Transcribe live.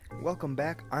Welcome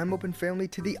back, I'm Open Family,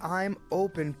 to the I'm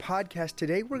Open podcast.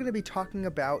 Today we're going to be talking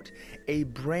about a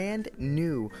brand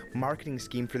new marketing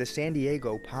scheme for the San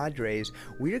Diego Padres.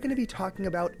 We are going to be talking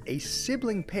about a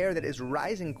sibling pair that is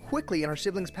rising quickly in our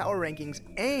siblings power rankings,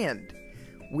 and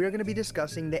we're going to be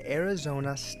discussing the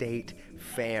Arizona State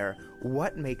Fair.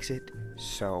 What makes it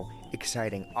so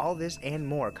exciting? All this and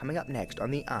more coming up next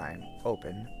on the I'm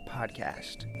Open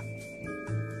podcast.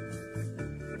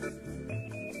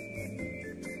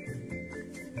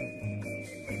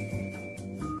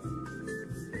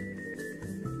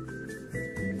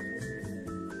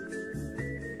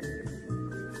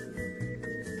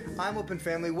 I'm Open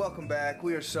Family, welcome back.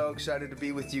 We are so excited to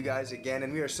be with you guys again,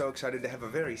 and we are so excited to have a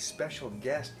very special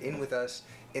guest in with us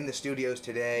in the studios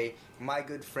today. My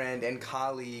good friend and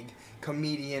colleague,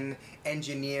 comedian,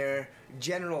 engineer,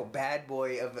 general bad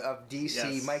boy of DC,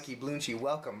 Yes. Mikey Blunchy.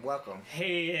 Welcome.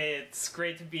 Hey, it's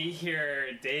great to be here,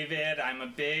 David. I'm a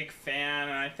big fan,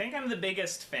 and I think I'm the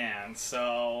biggest fan,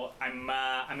 so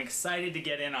I'm excited to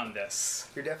get in on this.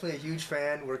 You're definitely a huge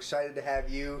fan. We're excited to have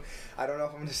you. I don't know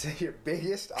if I'm going to say you're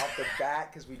biggest off the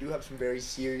bat, because we do have some very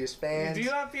serious fans. Do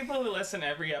you have people who listen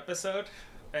every episode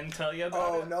and tell you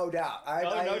about it? Oh, no doubt.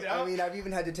 No doubt? I mean, I've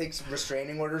even had to take some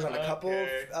restraining orders on a couple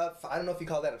Okay. of, I don't know if you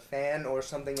call that a fan or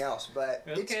something else, but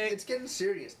Okay. it's getting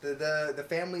serious. The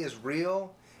family is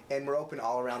real, and we're open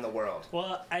all around the world.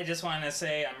 Well, I just want to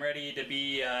say I'm ready to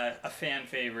be a fan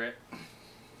favorite.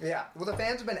 Yeah. Well, the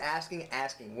fans have been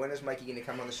asking, when is Mikey going to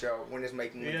come on the show? When is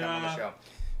Mikey going to come on the Yeah. show?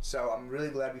 So I'm really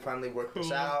glad we finally worked this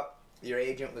Cool. out. Your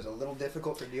agent was a little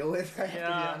difficult to deal with, I have to be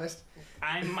Yeah. honest.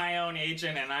 I'm my own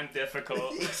agent, and I'm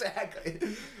difficult. Exactly.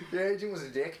 Your agent was a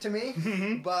dick to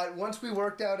me, but once we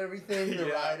worked out everything, the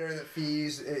Yeah. rider, the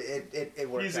fees, it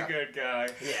worked He's out. a good guy.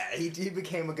 Yeah, he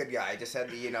became a good guy. I just had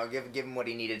to, give him what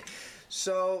he needed.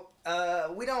 So,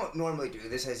 we don't normally do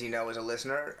this, as you know, as a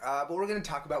listener, but we're going to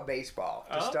talk about baseball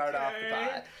to start off the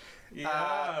pod.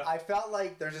 Yeah. I felt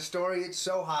like there's a story, it's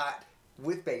so hot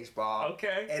with baseball.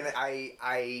 Okay. And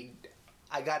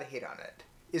I got a hit on it.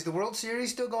 Is the World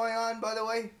Series still going on, by the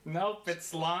way? Nope,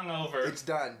 it's long over. It's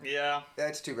done. Yeah.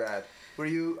 That's too bad. Are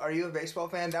you a baseball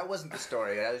fan? That wasn't the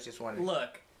story. I was just wondering.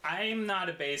 Look, I'm not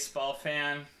a baseball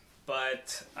fan,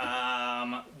 but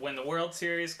when the World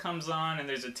Series comes on and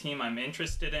there's a team I'm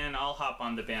interested in, I'll hop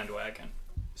on the bandwagon.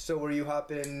 So were you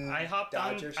hopping I hopped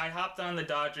Dodgers? on the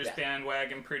Dodgers Yeah.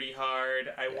 bandwagon pretty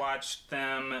hard. I watched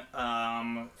them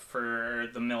for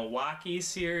the Milwaukee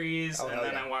series, Oh, and hell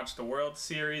then yeah. I watched the World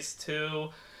Series too.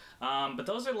 But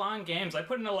those are long games. I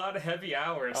put in a lot of heavy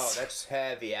hours. Oh, that's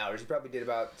heavy hours. You probably did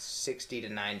about 60 to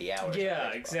 90 hours. of yeah,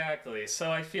 baseball. exactly.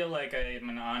 So I feel like I'm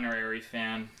an honorary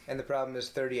fan. And the problem is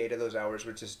 38 of those hours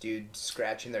were just dudes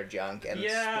scratching their junk and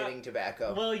Yeah. spitting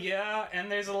tobacco. Well, yeah,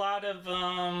 and there's a lot of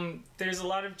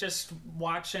just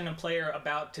watching a player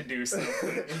about to do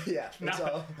something. Yeah,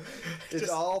 No. it's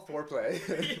Just- all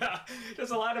foreplay. Yeah,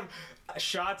 there's a lot of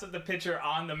shots of the pitcher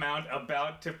on the mound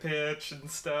about to pitch and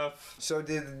stuff. So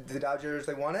did the Dodgers,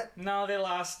 they won it? No, they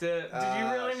lost it. Did you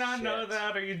Ah, really not know shit.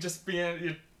 that, or you just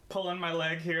you're pulling my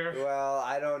leg here? Well,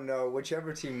 I don't know.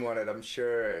 Whichever team won it, I'm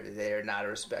sure they're not a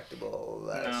respectable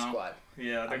No. squad.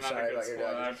 Yeah, they're I'm not sorry a about good your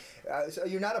squad. Dodgers. So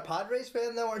you're not a Padres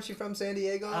fan, though? Aren't you from San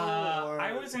Diego? or...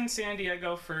 I was in San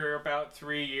Diego for about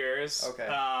 3 years. Okay.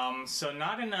 So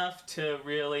not enough to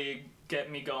really get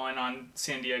me going on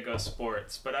San Diego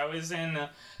sports, but I was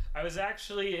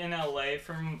actually in LA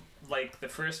from like the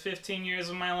first 15 years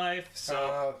of my life.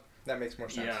 So that makes more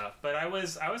sense. yeah, but I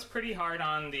was pretty hard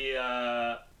on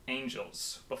the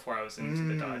Angels before I was into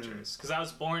the Dodgers, because I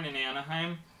was born in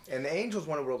Anaheim. And the Angels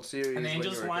won a World Series. And the when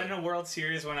Angels you were a won kid. a World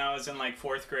Series when I was in like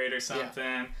 4th grade or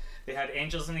something. They had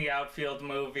Angels in the Outfield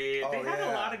movie. Oh, They had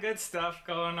yeah. a lot of good stuff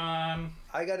going on.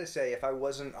 I gotta say, if I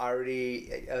wasn't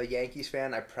already a Yankees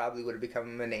fan, I probably would have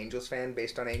become an Angels fan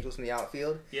based on Angels in the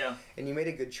Outfield. Yeah. And you made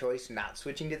a good choice not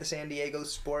switching to the San Diego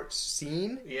sports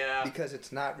scene. Yeah. Because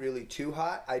it's not really too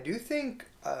hot. I do think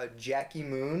Jackie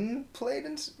Moon played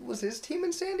was his team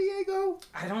in San Diego?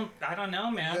 I don't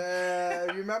know, man.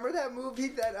 You remember that movie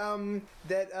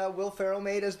that Will Ferrell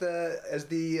made as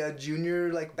the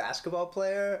junior like basketball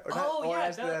player? Or Oh, yeah,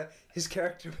 as his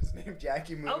character was named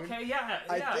Jackie Moon. Okay, yeah.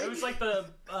 I It think- was like the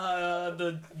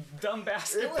dumb It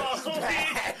basketball was movie.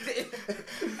 bad.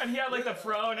 And he had like the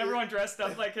fro and everyone dressed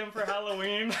up like him for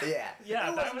Halloween. Yeah.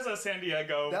 Yeah, It that was a San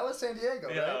Diego. That was San Diego,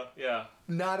 yeah, right? yeah.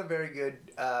 Not a very good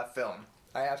film.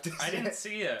 I have to say. I didn't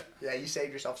see it. Yeah, you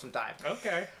saved yourself some time.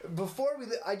 Okay. Before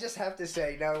I just have to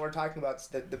say, now we're talking about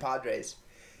the Padres.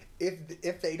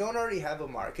 If they don't already have a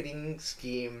marketing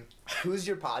scheme, who's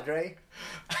your Padre?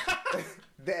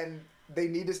 then They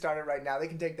need to start it right now. They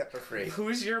can take that for free.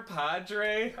 Who's your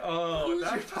Padre? Oh, Who's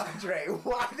your Padre?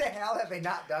 Why the hell have they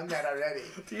not done that already?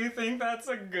 Do you think that's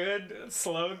a good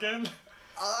slogan?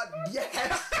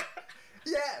 Yes.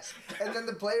 Yes. And then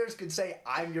the players could say,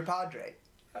 I'm your Padre.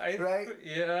 Right?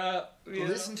 Yeah.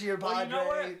 Listen to your Padre. Well, you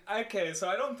know what? Okay, so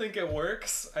I don't think it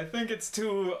works. I think it's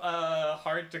too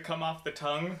hard to come off the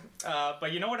tongue.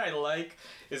 But you know what I like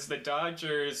is the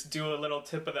Dodgers do a little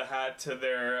tip of the hat to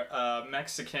their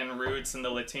Mexican roots and the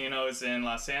Latinos in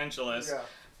Los Angeles. Yeah.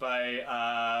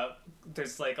 By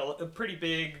there's like a pretty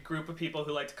big group of people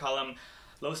who like to call them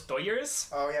Los Doyers.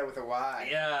 Oh, yeah, with a Y.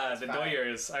 Yeah, That's the fine.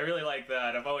 Doyers. I really like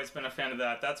that. I've always been a fan of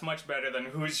that. That's much better than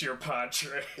Who's Your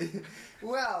Padre?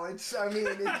 Well, it's, I mean...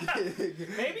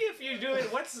 Maybe if you do it,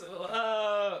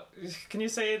 can you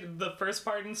say the first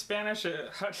part in Spanish? How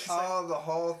do you say Oh, the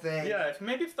whole thing. Yeah,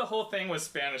 maybe if the whole thing was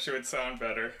Spanish, it would sound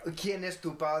better. ¿Quién es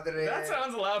tu padre? That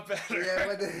sounds a lot better. Yeah,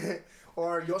 but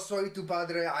or yo soy tu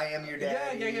padre, I am your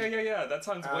daddy. Yeah. That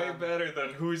sounds way better than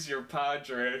Who's Your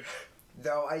Padre?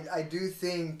 Though I do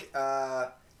think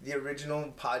the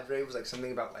original Padre was like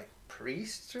something about like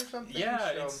priests or something. Yeah,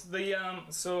 so. it's the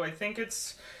so I think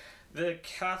it's the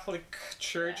Catholic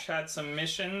Church had some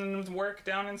mission work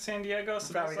down in San Diego.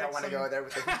 So Probably there's, don't like, want to some- go there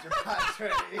with the Who's Your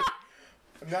Padre.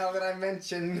 Now that I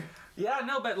mention, Yeah,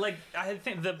 no, but like I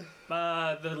think the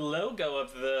logo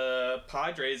of the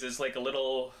Padres is like a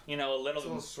little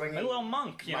swinging a little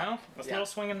monk, you know, monk. a Yeah. little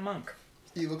swinging monk.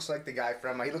 he looks like the guy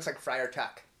from. He looks like Friar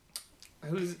Tuck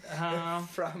Who's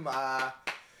from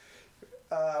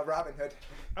Robin Hood.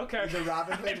 okay? The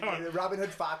Robin I Hood, don't- the Robin Hood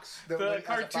fox. the as a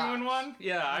cartoon fox. one?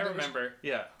 Yeah, I Never- remember.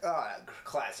 Yeah.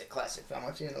 Classic film.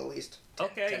 I've seen it at least. 10,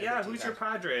 Okay, 10 or yeah. 15 Who's your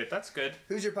times. Padre? That's good.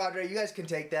 Who's your Padre? You guys can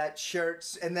take that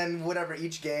shirts, and then whatever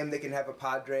each game they can have a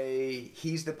Padre.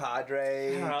 He's the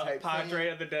Padre. type Padre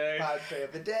thing. of the day. Padre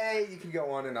of the day. You can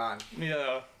go on and on.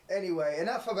 Yeah. Anyway,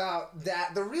 enough about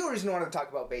that. The real reason I wanted to talk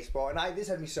about baseball, and this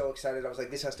had me so excited. I was like,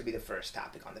 this has to be the first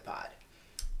topic on the pod,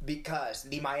 because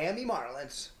the Miami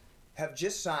Marlins have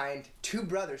just signed two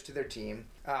brothers to their team.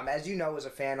 As you know, as a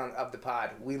fan of the pod,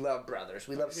 we love brothers.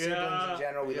 We love siblings Yeah, in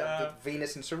general. We yeah. love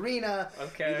Venus and Serena.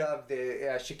 Okay. We love the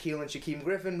Shaquille and Shaquem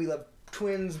Griffin. We love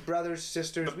twins, brothers,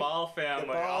 sisters. The Ball family.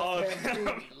 The Ball all of family.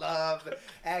 them. We love.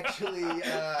 Actually,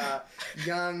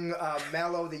 young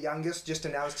Mello, the youngest, just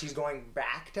announced he's going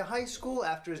back to high school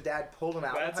after his dad pulled him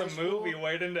out That's of a high school. movie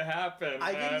waiting to happen.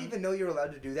 I man. didn't even know you were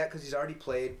allowed to do that because he's already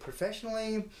played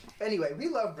professionally. Anyway, we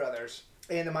love brothers.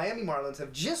 And the Miami Marlins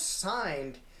have just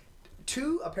signed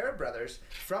a pair of brothers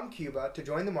from Cuba to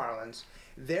join the Marlins.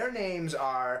 Their names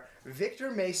are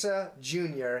Victor Mesa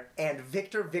Jr. and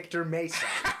Victor Mesa.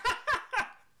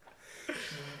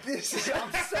 I'm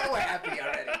so happy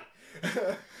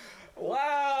already.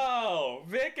 Wow,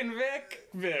 Vic and Vic.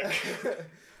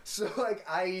 So, like,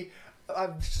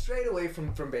 I've strayed away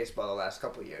from baseball the last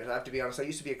couple of years. I have to be honest. I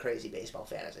used to be a crazy baseball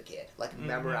fan as a kid. Like,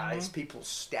 memorize people's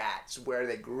stats, where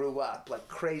they grew up, like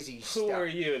crazy stuff. Who are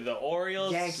you? The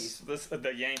Orioles? Yankees.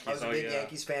 The Yankees. I was a oh, big yeah.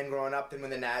 Yankees fan growing up. Then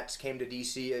when the Nats came to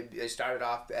DC, I started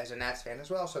off as a Nats fan as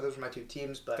well. So those were my two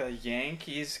teams. But The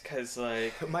Yankees, because,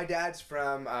 like... my dad's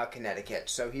from Connecticut,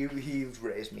 so he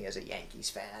raised me as a Yankees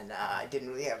fan. I didn't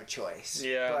really have a choice.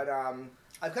 Yeah. But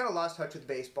I've kind of lost touch with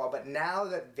baseball. But now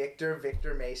that Victor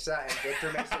Mesa and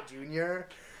Victor Mesa Jr.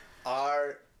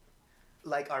 are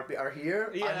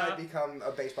here, I Yeah. might become a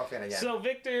baseball fan again. So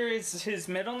Victor is his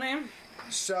middle name?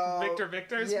 So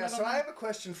Victor's yeah. middle So I name? have a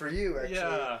question for you. Actually,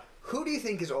 Yeah. who do you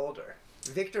think is older,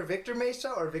 Victor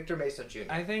Mesa or Victor Mesa Jr.?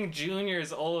 I think Junior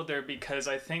is older because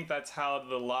I think that's how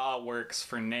the law works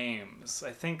for names.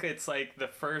 I think it's like the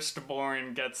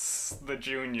firstborn gets the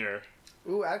junior.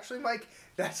 Ooh, actually, Mike,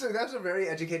 that's a very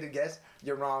educated guess.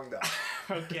 You're wrong though.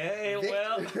 Okay,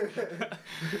 well,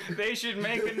 they should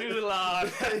make a new law.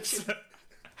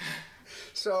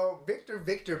 So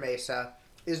Victor Mesa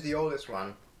is the oldest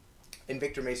one, and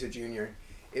Victor Mesa Jr.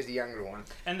 is the younger one.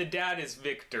 And the dad is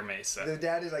Victor Mesa. The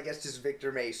dad is, I guess, just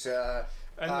Victor Mesa.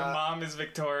 And the mom is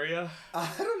Victoria. I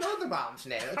don't know the mom's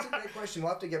name. That's a great question.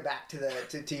 We'll have to get back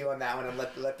to you on that one and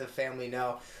let the family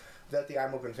know, let the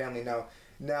I'm Open family know.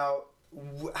 Now,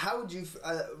 how would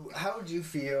you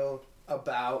feel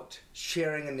about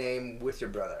sharing a name with your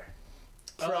brother?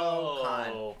 Pro,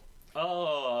 con.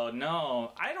 Oh,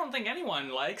 no. I don't think anyone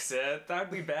likes it. That'd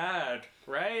be bad,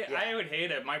 right? Yeah. I would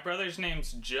hate it. My brother's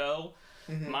name's Joe.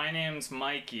 Mm-hmm. My name's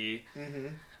Mikey. Mm-hmm.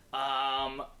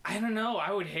 I don't know.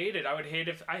 I would hate it. I would hate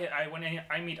if when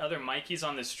I meet other Mikeys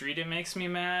on the street, it makes me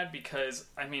mad because,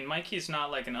 I mean, Mikey's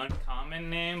not like an uncommon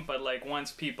name, but like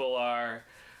once people are,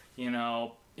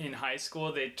 in high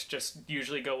school, they just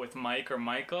usually go with Mike or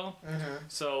Michael. Mm-hmm.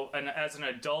 So, and as an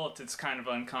adult, it's kind of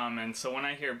uncommon. So when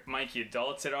I hear Mikey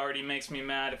Adults, it already makes me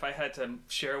mad. If I had to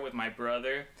share it with my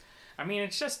brother, I mean,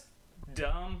 it's just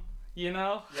dumb, you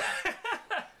know? Yeah.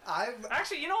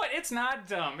 Actually, you know what? It's not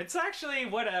dumb. It's actually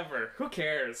whatever. Who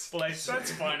cares? Like,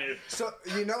 that's funny. So,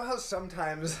 you know how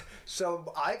sometimes...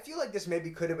 So, I feel like this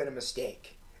maybe could have been a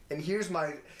mistake. And here's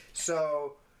my...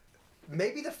 So,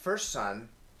 maybe the first son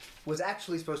was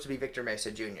actually supposed to be Victor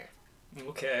Mesa Jr.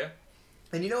 Okay.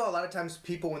 And you know, a lot of times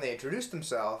people, when they introduce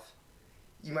themselves,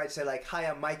 you might say, like, hi,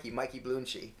 I'm Mikey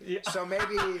Blunchy. Yeah. So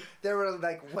maybe they were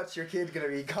like, what's your kid going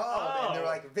to be called? Oh. And they're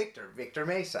like, Victor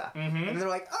Mesa. Mm-hmm. And they're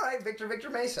like, all right, Victor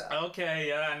Mesa. Okay,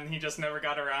 yeah, and he just never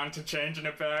got around to changing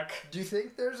it back. Do you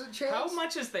think there's a chance? How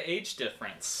much is the age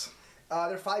difference?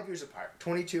 They're 5 years apart,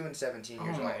 22 and 17 years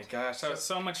Oh old. my gosh, that was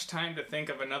so much time to think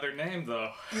of another name,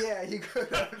 though. Yeah, he could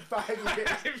have 5 years.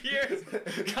 5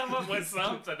 years. Come up with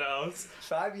something else.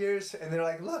 5 years, and they're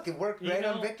like, look, it worked great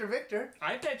on Victor.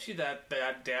 I bet you that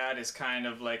dad is kind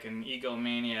of like an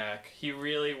egomaniac. He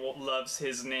really loves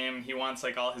his name. He wants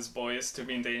like all his boys to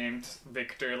be named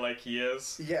Victor like he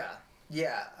is.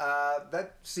 Yeah,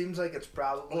 that seems like it's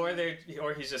probably...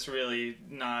 Or he's just really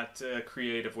not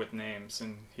creative with names,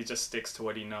 and he just sticks to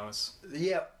what he knows.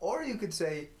 Yeah, or you could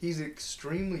say he's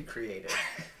extremely creative.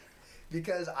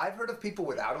 Because I've heard of people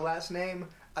without a last name.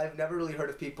 I've never really heard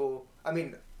of people... I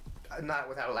mean, not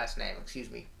without a last name, excuse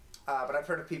me. But I've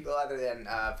heard of people other than,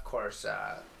 of course,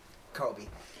 Kobe.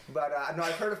 But no,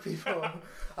 I've heard of people...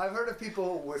 I've heard of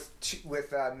people with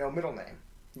no middle name.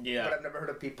 Yeah. But I've never heard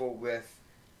of people with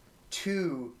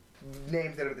 2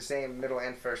 names that are the same middle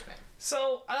and first name.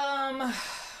 So, I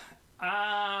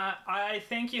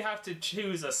think you have to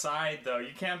choose a side, though.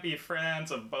 You can't be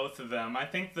friends of both of them. I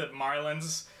think the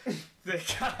Marlins, they're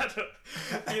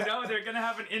gonna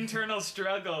have an internal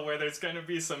struggle where there's gonna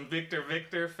be some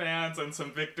Victor fans and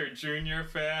some Victor Jr.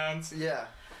 fans. Yeah.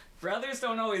 Brothers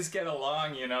don't always get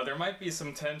along, you know. There might be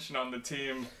some tension on the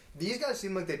team. These guys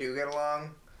seem like they do get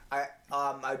along. I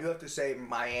do have to say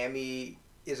Miami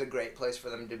is a great place for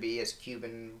them to be as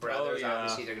Cuban brothers. Oh, yeah.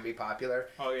 Obviously, they're going to be popular.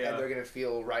 Oh, yeah. And they're going to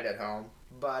feel right at home.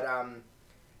 But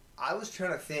I was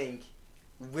trying to think,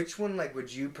 which one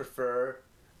would you prefer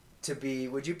to be?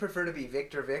 Would you prefer to be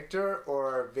Victor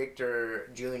or Victor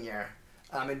Jr.?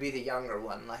 And be the younger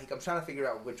one. I'm trying to figure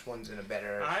out which one's in a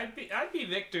better... I'd be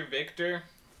Victor.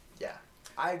 Yeah.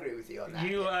 I agree with you on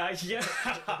that. Yeah.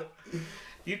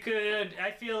 You could... I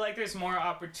feel like there's more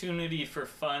opportunity for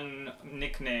fun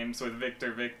nicknames with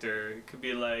Victor. It could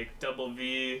be like Double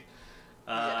V.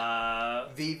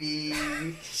 VV.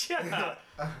 Yeah.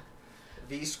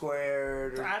 V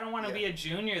squared. I don't want to be a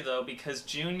junior, though, because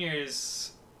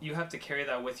juniors... You have to carry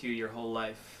that with you your whole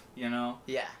life, you know?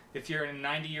 Yeah. If you're a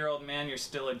 90-year-old man, you're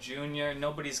still a junior,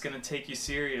 nobody's going to take you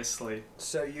seriously.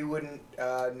 So you wouldn't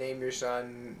name your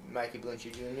son Mikey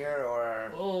Blunchy Jr.,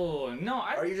 or... Oh, no.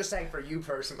 Or are you just saying for you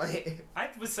personally? I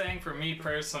was saying for me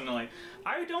personally.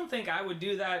 I don't think I would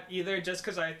do that either, just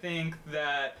because I think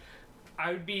that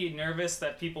I would be nervous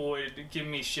that people would give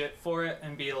me shit for it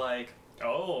and be like,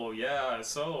 oh, yeah,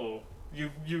 so...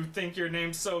 You think your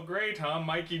name's so great, huh?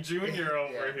 Mikey Jr.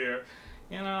 over here.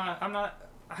 You know,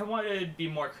 I want to be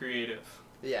more creative.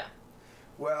 Yeah.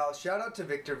 Well, shout out to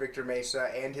Victor Mesa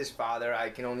and his father. I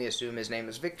can only assume his name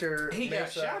is Victor Mesa. Yeah,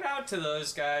 shout out to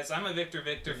those guys. I'm a Victor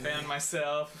fan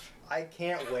myself. I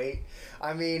can't wait.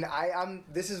 I mean,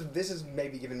 this is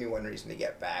maybe giving me one reason to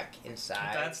get back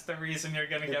inside. That's the reason you're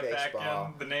gonna get baseball.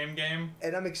 back in the name game.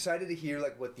 And I'm excited to hear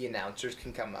what the announcers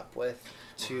can come up with.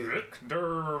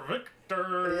 Victor.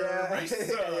 Yeah. Mesa.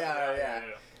 yeah.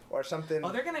 Or something.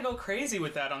 Oh, they're gonna go crazy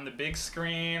with that on the big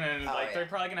screen, and they're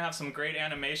probably gonna have some great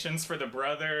animations for the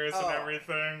brothers and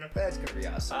everything. That's gonna be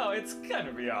awesome. Oh, it's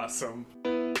gonna be awesome.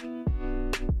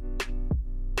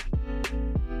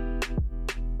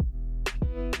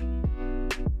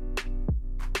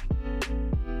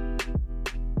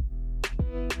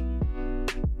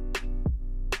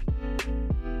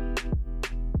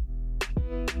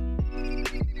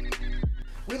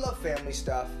 We love family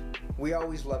stuff. We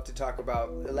always love to talk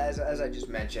about, as I just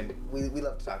mentioned, we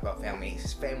love to talk about family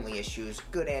issues,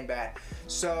 good and bad.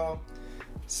 So,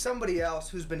 somebody else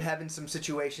who's been having some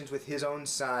situations with his own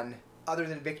son, other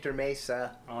than Victor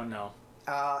Mesa. Oh, no.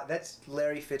 That's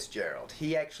Larry Fitzgerald.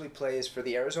 He actually plays for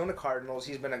the Arizona Cardinals.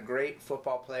 He's been a great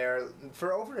football player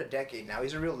for over a decade now.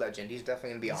 He's a real legend. He's definitely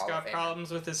going to be a Hall of Famer. He's got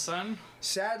problems with his son?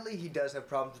 Sadly, he does have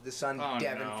problems with his son,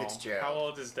 Devin Fitzgerald. How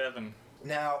old is Devin?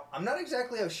 Now, I'm not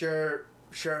exactly sure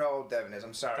how old Devin is.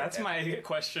 I'm sorry. That's Devin. my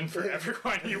question for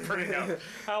everyone you bring up.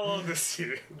 How old is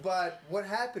he? But what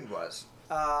happened was,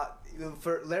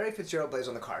 For Larry Fitzgerald plays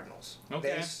on the Cardinals.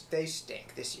 Okay. They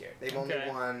stink this year. They've only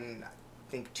won,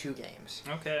 I think, 2 games.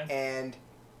 Okay. And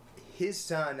his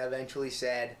son eventually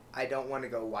said, "I don't want to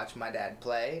go watch my dad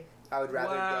play. I would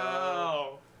rather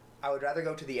go. I would rather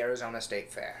go to the Arizona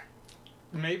State Fair."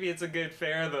 Maybe it's a good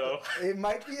fair though. It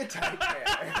might be a tight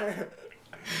fair.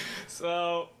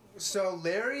 So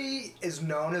Larry is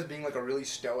known as being like a really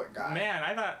stoic guy. Man,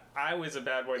 I thought I was a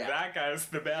bad boy. Yeah. That guy's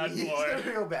the bad boy. He's a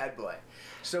real bad boy.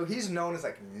 So he's known as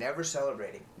like never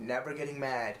celebrating, never getting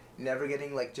mad, never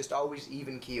getting like just always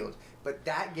even keeled. But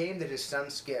that game that his son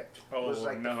skipped was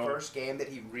like the first game that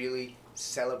he really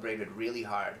celebrated really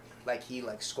hard. Like he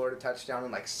like scored a touchdown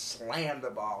and like slammed the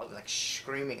ball, like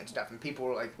screaming and stuff. And people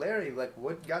were like, "Larry, like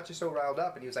what got you so riled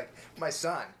up?" And he was like, "My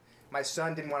son. My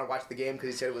son didn't want to watch the game because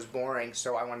he said it was boring,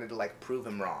 so I wanted to like prove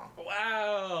him wrong."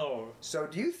 Wow. So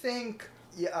do you think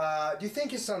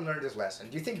his son learned his lesson?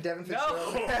 Do you think Devin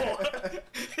Fitzgerald? No.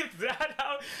 Is that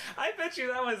how? I bet you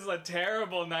that was a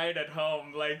terrible night at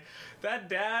home. Like that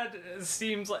dad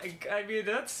seems like. I mean,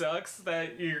 that sucks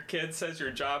that your kid says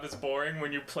your job is boring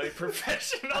when you play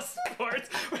professional sports.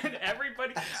 When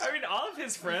everybody, I mean, all of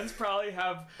his friends probably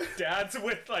have dads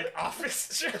with like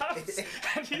office jobs,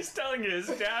 and he's telling his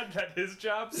dad that his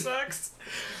job sucks.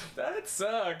 That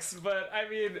sucks. But I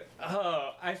mean,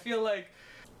 I feel like.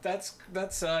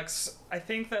 That sucks. I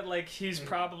think that like he's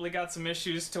probably got some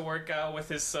issues to work out with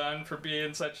his son for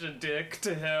being such a dick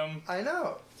to him. I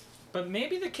know. But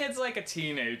maybe the kid's like a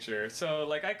teenager, so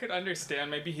like I could understand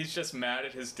maybe he's just mad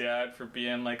at his dad for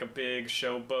being like a big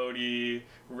showboaty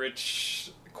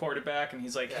rich quarterback, and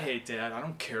he's like, "Hey Dad, I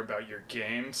don't care about your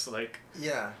games." Like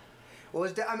yeah. Well,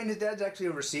 his dad's actually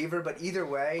a receiver, but either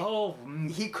way,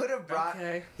 he could have brought.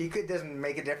 Okay. Doesn't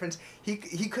make a difference. He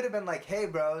could have been like, "Hey,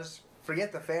 bros.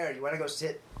 Forget the fair. You want to go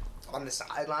sit on the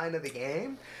sideline of the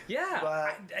game?" Yeah,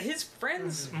 but his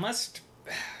friends must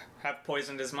have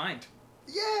poisoned his mind.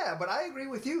 Yeah, but I agree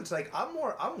with you. It's like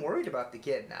I'm worried about the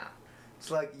kid now.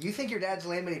 It's like, you think your dad's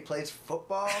lame and he plays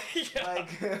football? Yeah.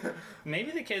 Like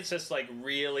maybe the kid's just like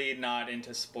really not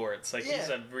into sports. Like he's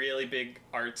a really big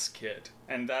arts kid,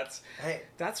 and that's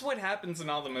what happens in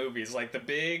all the movies. Like the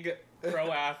big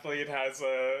pro athlete has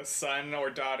a son or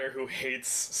daughter who hates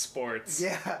sports.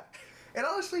 Yeah. And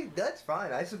honestly, that's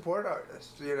fine. I support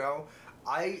artists, you know.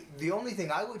 The only thing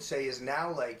I would say is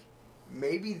now, like,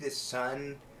 maybe the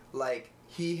son, like,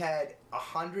 he had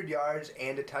 100 yards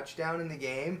and a touchdown in the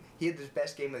game. He had his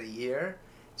best game of the year.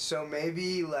 So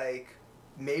maybe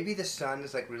the son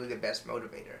is, like, really the best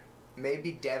motivator.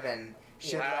 Maybe Devin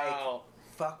should, like,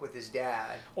 fuck with his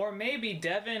dad. Or maybe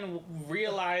Devin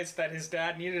realized that his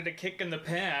dad needed a kick in the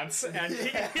pants, and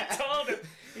he told him,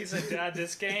 he said, "Dad,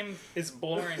 this game is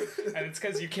boring, and it's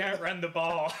because you can't run the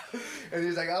ball." And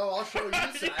he's like, "Oh, I'll show you,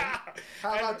 son. Yeah.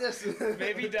 How about this?"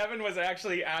 Maybe Devin was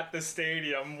actually at the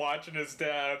stadium watching his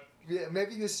dad. Yeah,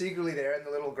 maybe he was secretly there in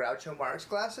the little Groucho Marx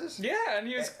glasses. Yeah, and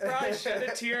he was probably shed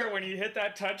a tear when he hit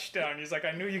that touchdown. He's like,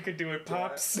 "I knew you could do it,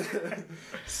 Pops."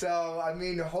 So, I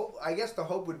mean, I guess the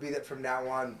hope would be that from now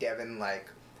on, Devin, like,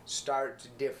 starts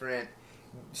different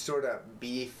sort of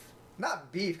beef.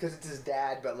 Not beef, because it's his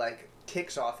dad, but, like,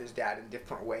 ticks off his dad in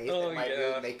different ways that might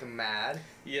really make him mad.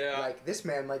 Yeah. Like, this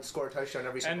man might score a touchdown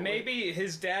every single week. And maybe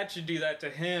his dad should do that to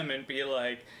him and be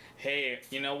like, "Hey,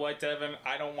 you know what, Devin?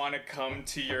 I don't want to come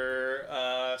to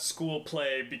your school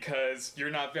play because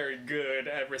you're not very good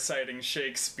at reciting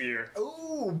Shakespeare."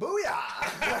 Ooh,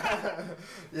 booyah!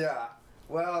 Yeah.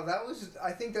 Well,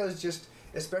 I think that was just,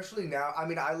 especially now, I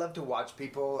mean, I love to watch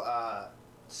people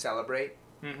celebrate.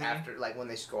 After, like, when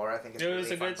they score, I think it's really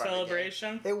a good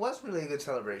celebration. It was really a good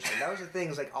celebration. That was the thing.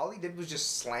 Is like all he did was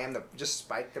just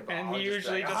spike the ball. And he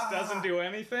usually just doesn't do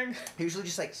anything. He usually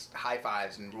just like high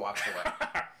fives and walks away.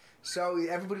 So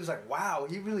everybody was like, "Wow,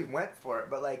 he really went for it."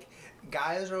 But like,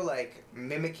 guys are like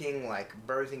mimicking like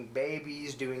birthing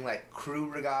babies, doing like crew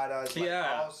regattas, like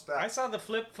all stuff. I saw the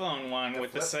flip phone one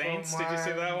with the Saints. Did you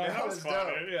see that one? That was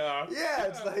funny. Dope. Yeah,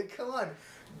 it's like, come on,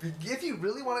 if you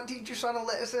really want to teach your son a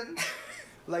lesson.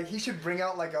 Like he should bring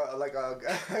out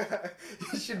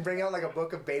he should bring out like a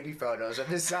book of baby photos of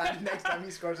his son next time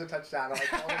he scores a touchdown and like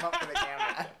hold him up for the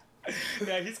camera.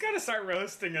 Yeah, he's got to start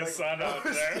roasting his son out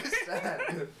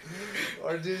there.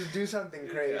 Or do something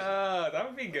crazy. That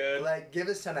would be good. Like give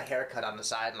his son a haircut on the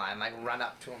sideline, like run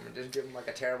up to him and just give him like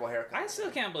a terrible haircut. I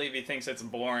still can't believe he thinks it's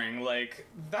boring. Like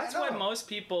that's why most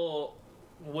people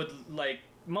would like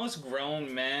most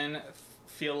grown men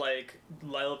feel like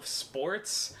love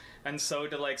sports. And so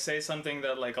to like say something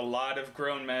that like a lot of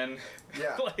grown men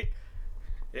like,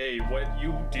 "Hey, what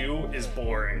you do is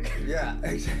boring." Yeah,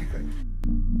 exactly.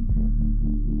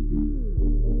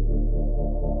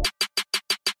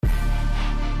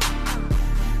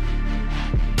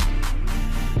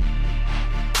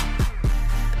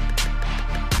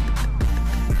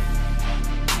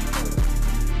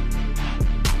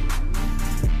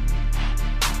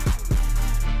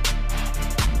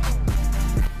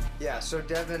 So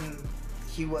Devin,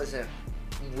 he wasn't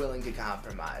willing to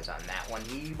compromise on that one.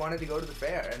 He wanted to go to the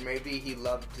fair, and maybe he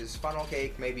loved his funnel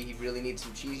cake. Maybe he really needs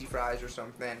some cheesy fries or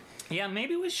something. Yeah,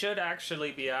 maybe we should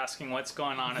actually be asking what's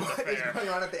going on at the What is fair. going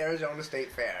on at the Arizona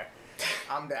State Fair?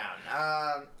 I'm down.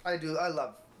 I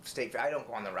love State Fair. I don't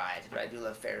go on the rides, but I do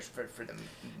love fairs for them.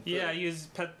 Yeah, you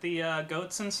pet the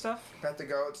goats and stuff. Pet the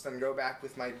goats, then go back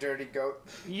with my dirty goat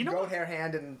hair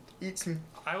hand and eat some.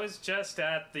 I was just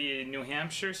at the New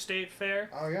Hampshire State Fair,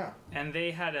 Oh yeah, and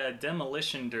they had a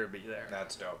demolition derby there.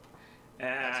 that's dope. And,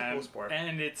 That's a cool sport.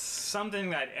 And it's something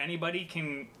that anybody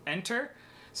can enter.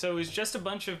 So it was just a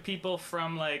bunch of people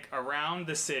from like around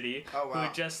the city Oh, wow.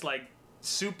 who just like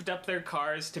souped up their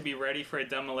cars to be ready for a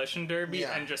demolition derby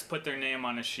Yeah. and just put their name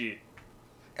on a sheet.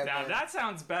 And Now then- that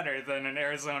sounds better than an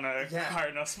Arizona Yeah.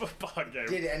 Cardinals football game.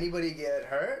 Did anybody get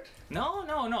hurt?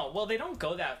 No. Well, they don't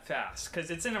go that fast because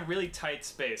it's in a really tight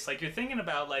space. Like you're thinking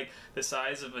about like the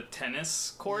size of a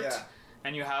tennis court, Yeah.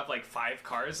 and you have like 5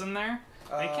 cars in there.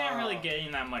 They can't really Oh.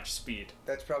 gain that much speed.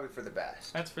 That's probably for the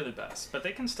best. That's for the best, but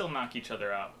they can still knock each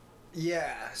other out.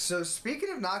 Yeah. So speaking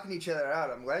of knocking each other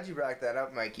out, I'm glad you brought that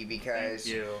up, Mikey, because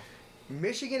Thank you.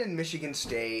 Michigan and Michigan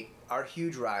State are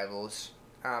huge rivals,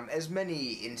 as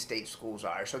many in-state schools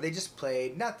are. So they just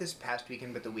played, not this past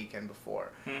weekend, but the weekend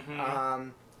before.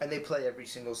 Mhm. And they play every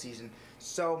single season.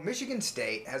 So Michigan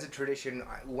State has a tradition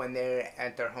when they're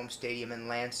at their home stadium in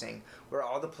Lansing, where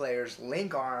all the players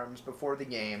link arms before the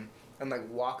game and like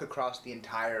walk across the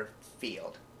entire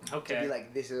field to Okay. be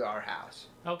like, "This is our house,"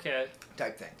 Okay.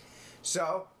 type thing.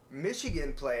 So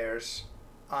Michigan players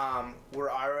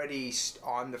were already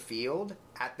on the field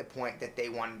at the point that they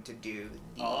wanted to do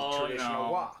the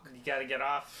traditional walk. You gotta get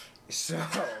off. So,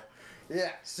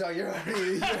 yeah. So you're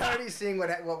already seeing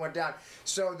what went down.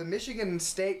 So the Michigan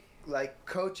State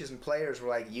coaches and players were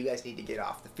like, "You guys need to get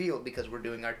off the field because we're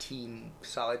doing our team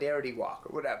solidarity walk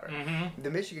or whatever." Mm-hmm. The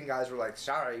Michigan guys were like,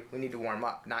 "Sorry, we need to warm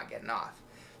up, not getting off."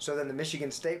 So then the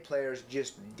Michigan State players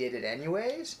just did it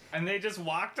anyways, And they just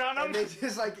walked on them? and they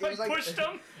just pushed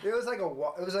them? It was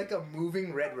like a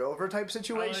moving Red Rover type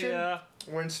situation. Oh, yeah.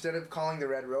 Where instead of calling the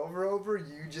Red Rover over,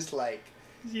 you just like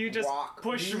You just walk.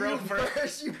 push You Rover.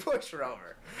 you push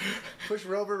Rover. Push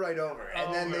Rover right over. And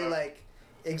Oh, then they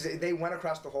man. they went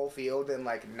across the whole field and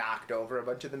like knocked over a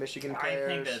bunch of the Michigan I players.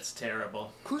 think that's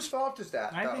terrible. Whose fault is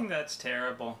that? I though? think that's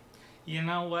terrible. You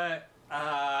know what?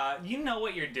 You know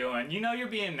what you're doing. You know you're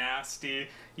being nasty.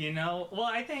 You know. Well,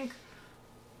 I think.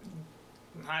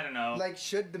 I don't know. Like,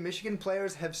 should the Michigan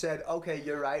players have said, "Okay,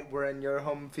 you're right. We're in your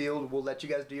home field. We'll let you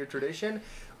guys do your tradition,"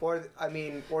 or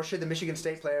should the Michigan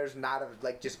State players not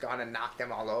have just gone and knocked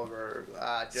them all over?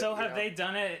 So have they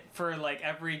done it for like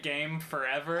every game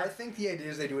forever? I think the idea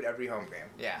is they do it every home game.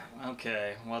 Yeah.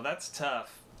 Okay, well that's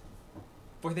tough.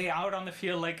 Were they out on the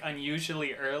field like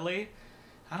unusually early?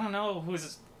 I don't know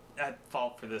who's at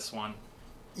fault for this one.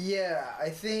 Yeah, I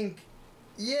think.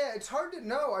 Yeah, it's hard to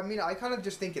know. I mean, I kind of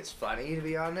just think it's funny, to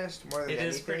be honest, more than It anything.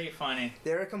 is pretty funny.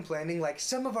 They were complaining, like,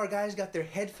 some of our guys got their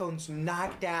headphones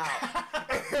knocked out.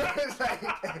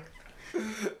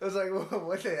 it was like,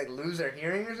 what, they lose their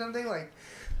hearing or something? Like,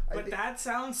 But that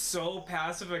sounds so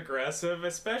passive aggressive,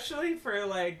 especially for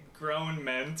like grown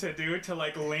men to do, to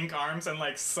like link arms and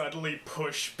like subtly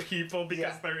push people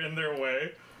because Yeah. they're in their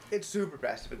way. It's super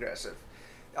passive aggressive.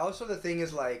 Also, the thing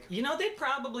is, like, You know, they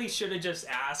probably should have just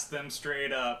asked them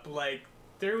straight up. Like,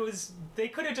 they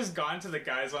could have just gone to the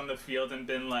guys on the field and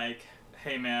been like,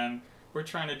 "Hey, man, we're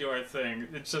trying to do our thing.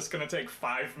 It's just gonna take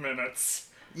 5 minutes."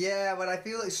 yeah, but I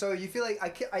feel like, so you feel like,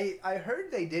 I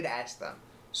heard they did ask them.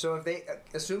 So if they,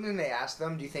 assuming they asked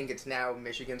them, do you think it's now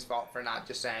Michigan's fault for not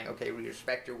just saying, "Okay, we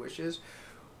respect your wishes"?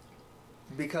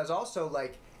 Because also,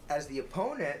 like, as the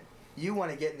opponent, you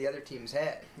want to get in the other team's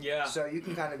head. Yeah. So you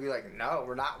can kind of be like, "No,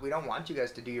 we don't want you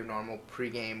guys to do your normal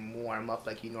pregame warm up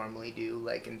like you normally do.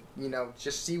 Like, and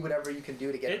just see whatever you can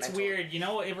do to get." It's mental. weird,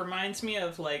 it reminds me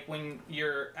of like when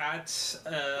you're at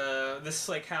this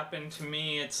like happened to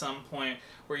me at some point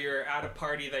where you're at a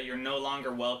party that you're no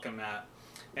longer welcome at.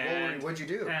 And What'd you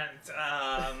do? And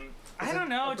I it don't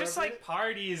know, just like appropriate?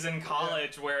 parties in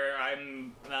college where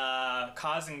I'm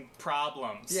causing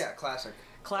problems. Yeah, classic.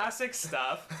 Classic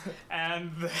stuff.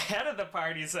 And the head of the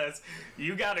party says,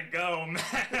 "You gotta go,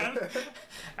 man."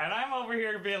 And I'm over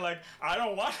here being like, "I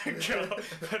don't want to go."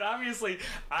 But obviously,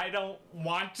 I don't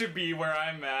want to be where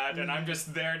I'm at, and I'm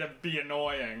just there to be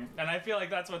annoying. And I feel like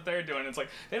that's what they're doing. It's like,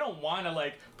 they don't want to,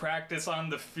 like, practice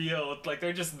on the field. Like,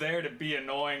 they're just there to be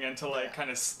annoying and to, like, Yeah. kind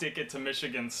of stick it to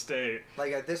Michigan State.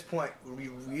 Like, at this point,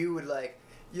 you would, like,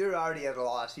 you're already at a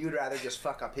loss. You'd rather just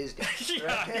fuck up his day.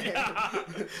 Right?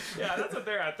 Yeah, that's what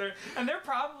they're at. And they're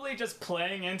probably just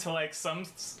playing into like some,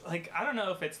 like, I don't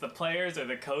know if it's the players or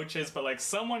the coaches, but like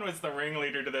someone was the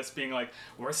ringleader to this, being like,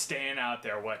 we're staying out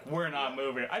there, like we're not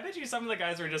moving. I bet you some of the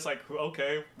guys were just like,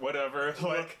 okay, whatever,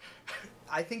 like.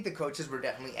 I think the coaches were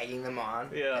definitely egging them on.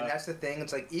 Yeah. And that's the thing.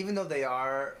 It's like, even though they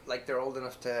are, like, they're old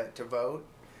enough to vote,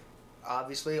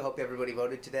 obviously, I hope everybody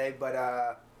voted today,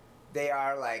 but they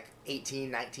are, like, 18,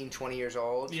 19, 20 years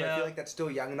old. So I feel like that's still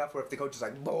young enough where if the coach is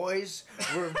like, boys,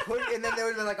 we're putting, and then they would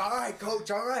have been like, all right, coach,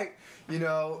 all right. You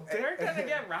know. They're going to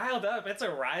get riled up. It's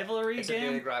a rivalry game.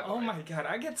 A big rivalry. Oh, my God.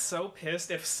 I get so pissed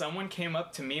if someone came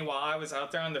up to me while I was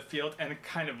out there on the field and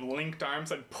kind of linked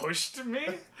arms and pushed me.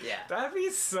 Yeah. That'd be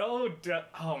so...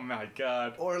 oh, my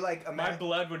God. Or, like... my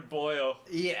blood would boil.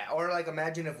 Yeah, or, like,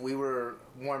 imagine if we were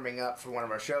warming up for one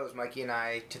of our shows. Mikey and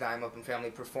I, to the I'm Open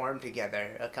Family, performed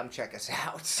together. Come check us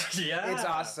out. Yeah. It's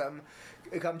awesome.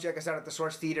 Come check us out at the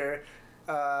Source Theater.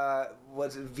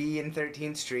 Was V in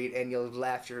 13th Street, and you'll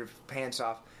laugh your pants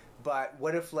off. But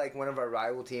what if, like, one of our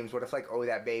rival teams, what if, like, Oh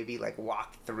That Baby, like,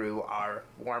 walked through our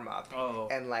warm-up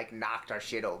and, like, knocked our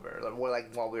shit over?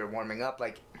 Like, while we were warming up,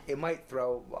 like, it might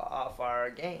throw off our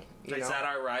game. You know? That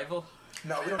our rival?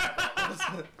 No, we don't have rivals.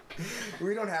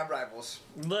 We don't have rivals.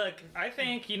 Look, I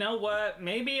think, you know what?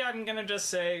 Maybe I'm going to just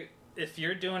say, if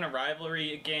you're doing a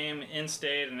rivalry game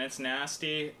in-state and it's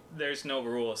nasty, there's no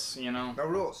rules, you know? No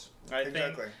rules.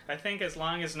 Exactly. I think as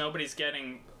long as nobody's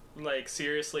getting, like,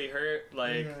 seriously hurt,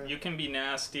 like, you can be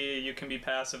nasty, you can be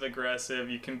passive-aggressive,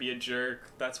 you can be a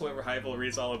jerk. That's what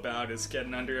rivalry's all about, is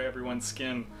getting under everyone's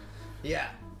skin. Yeah.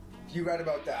 You're right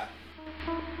about that.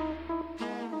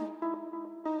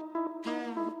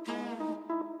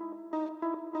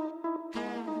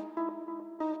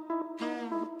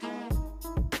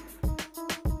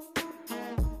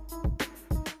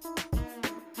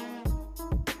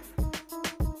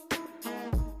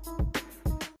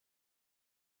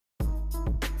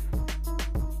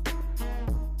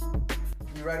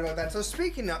 Right about that. So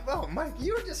speaking of, Mike,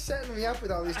 you were just setting me up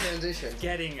with all these transitions.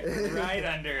 Getting right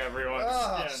under everyone's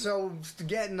skin. So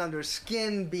getting under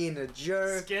skin, being a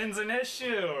jerk. Skin's an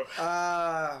issue.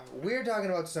 We're talking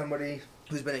about somebody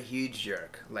who's been a huge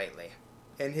jerk lately,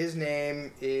 and his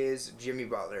name is Jimmy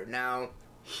Butler. Now,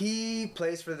 he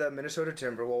plays for the Minnesota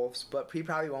Timberwolves, but he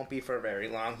probably won't be for very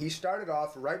long. He started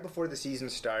off right before the season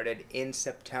started in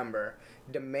September,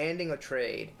 demanding a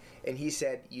trade, and he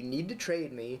said, "You need to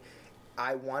trade me.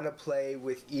 I want to play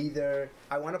in either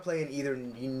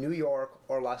New York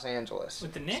or Los Angeles.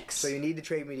 With the Knicks? So you need to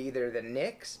trade me to either the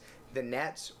Knicks, the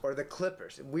Nets, or the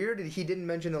Clippers." Weird he didn't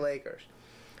mention the Lakers.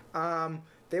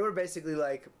 They were basically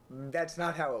like, that's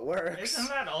not how it works. Isn't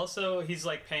that also, he's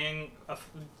like paying,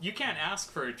 you can't ask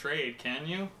for a trade, can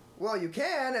you? Well, you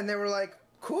can, and they were like,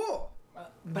 cool.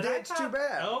 But it's too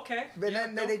bad. Oh, okay. But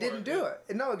then they didn't do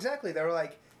it. No, exactly. They were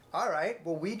like, all right,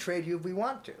 well, we trade you if we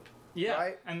want to. Yeah,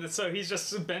 right? And so he's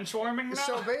just bench warming now?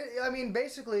 So,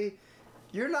 basically,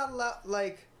 you're not allowed,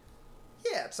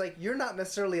 it's like you're not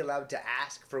necessarily allowed to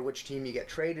ask for which team you get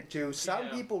traded to. Some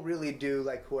people really do,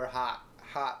 like, who are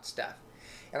hot stuff.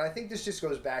 And I think this just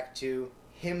goes back to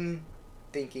him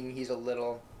thinking he's a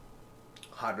little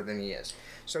hotter than he is.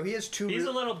 So he has two... He's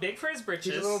a little big for his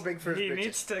britches. He's a little big for his britches. He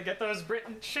needs to get those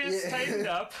britches tightened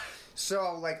up.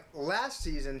 So, like, last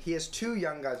season, he has two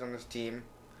young guys on his team,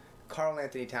 Karl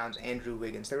Anthony Towns, Andrew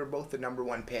Wiggins. They were both the number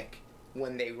one pick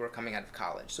when they were coming out of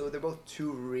college. So they're both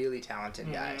two really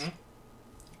talented guys.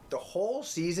 The whole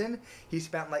season, he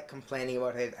spent, like, complaining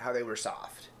about how they were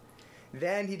soft.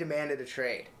 Then he demanded a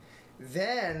trade.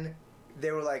 Then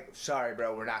they were like, sorry,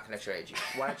 bro, we're not going to trade you.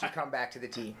 Why don't you come back to the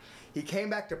team? He came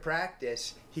back to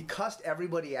practice. He cussed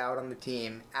everybody out on the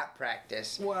team at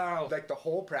practice. Wow. Like, the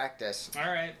whole practice. All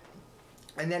right.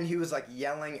 And then he was, like,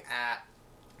 yelling at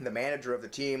the manager of the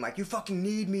team, like, you fucking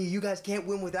need me. You guys can't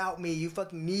win without me. You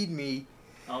fucking need me.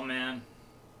 Oh, man.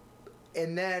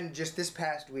 And then just this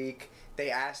past week, they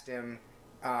asked him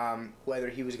whether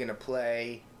he was going to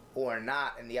play or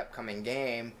not in the upcoming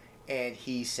game. And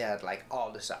he said, like,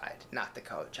 I'll decide, not the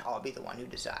coach. I'll be the one who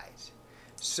decides.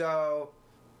 So,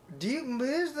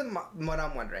 here's what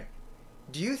I'm wondering.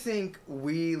 Do you think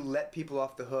we let people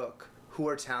off the hook who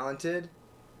are talented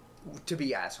to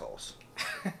be assholes?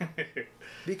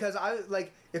 Because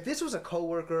if this was a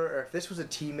coworker or if this was a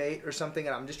teammate or something,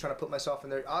 and I'm just trying to put myself in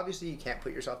their, obviously you can't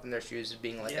put yourself in their shoes as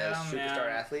being like a superstar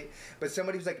athlete, but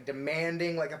somebody who's like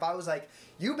demanding, like if I was like,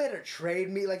 you better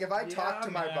trade me, like if I talked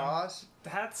to my boss,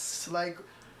 that's like,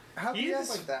 how can you act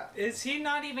like that? Is he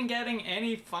not even getting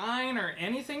any fine or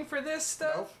anything for this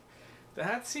stuff? Nope.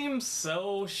 That seems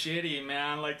so shitty,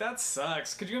 man. Like, that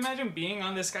sucks. Could you imagine being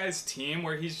on this guy's team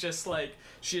where he's just, like,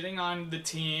 shitting on the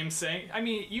team, saying... I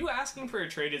mean, you asking for a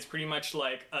trade is pretty much,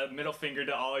 like, a middle finger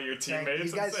to all your teammates.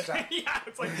 These guys suck. Yeah,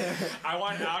 it's like, I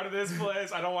want out of this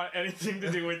place. I don't want anything to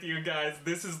do with you guys.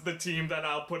 This is the team that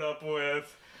I'll put up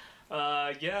with.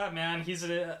 Yeah, man, he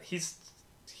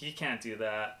can't do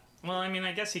that. Well, I mean,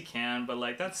 I guess he can, but,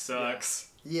 like, that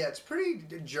sucks. Yeah, it's a pretty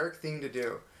jerk thing to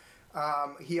do.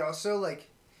 He also, like,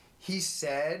 he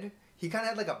said, he kind of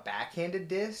had, like, a backhanded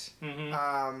diss.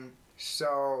 Mm-hmm.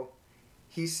 So,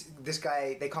 this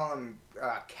guy, they call him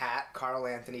Cat, Carl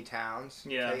Anthony Towns.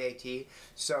 Yeah. K-A-T.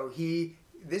 So,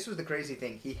 this was the crazy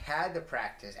thing. He had the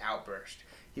practice outburst.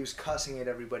 He was cussing at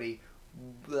everybody,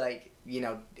 like, you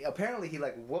know, apparently he,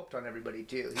 like, whooped on everybody,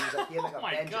 too. He was like, he had, like, Oh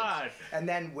my vengeance. God. And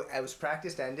then, as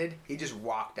practice ended, he just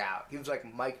walked out. He was like,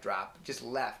 mic drop, just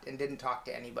left and didn't talk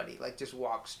to anybody. Like, just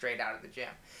walked straight out of the gym.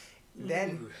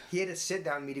 Then, he had a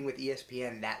sit-down meeting with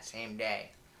ESPN that same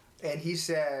day. And he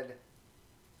said,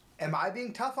 am I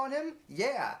being tough on him?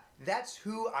 Yeah, that's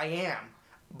who I am.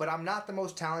 But I'm not the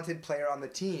most talented player on the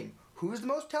team. Who's the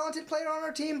most talented player on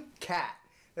our team? Cat.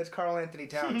 That's Carl Anthony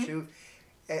Towns.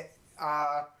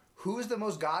 Who's the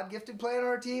most God-gifted player on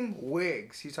our team?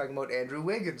 Wiggs. He's talking about Andrew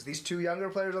Wiggins. These two younger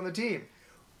players on the team.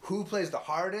 Who plays the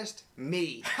hardest?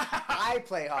 Me. I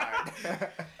play hard.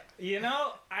 You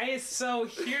know, so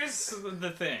here's the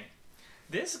thing.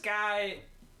 This guy,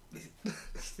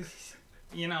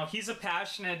 you know, he's a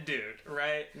passionate dude,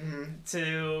 right?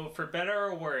 Mm-hmm. For better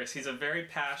or worse, he's a very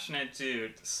passionate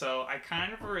dude. So I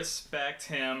kind of respect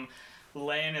him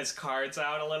laying his cards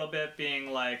out a little bit,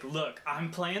 being like, look,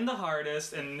 I'm playing the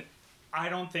hardest, and I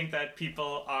don't think that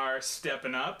people are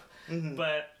stepping up. Mm-hmm.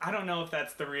 But I don't know if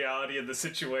that's the reality of the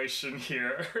situation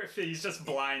here, or if he's just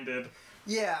blinded.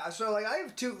 Yeah, so, like, I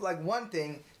have two, like, one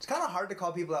thing, it's kind of hard to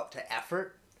call people out to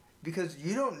effort, because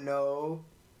you don't know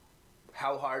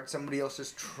how hard somebody else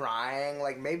is trying.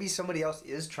 Like, maybe somebody else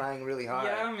is trying really hard.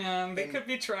 Yeah, man, they could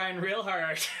be trying real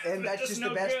hard. And that's just the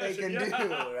best they can do,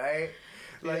 right?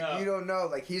 Like, you don't know.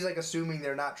 Like, he's, like, assuming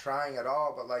they're not trying at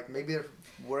all, but, like, maybe they're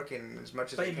working as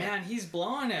much as they can. But, man, he's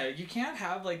blowing it. You can't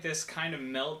have, like, this kind of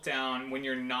meltdown when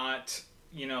you're not,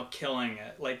 you know, killing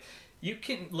it. Like,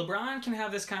 LeBron can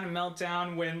have this kind of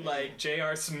meltdown when, like,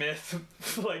 J.R. Smith,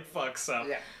 like, fucks up.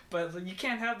 Yeah. But you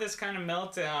can't have this kind of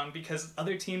meltdown because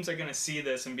other teams are going to see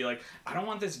this and be like, I don't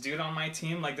want this dude on my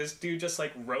team. Like, this dude just,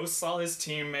 like, roasts all his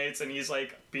teammates and he's,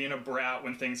 like, being a brat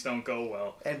when things don't go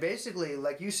well. And basically,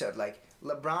 like you said, like,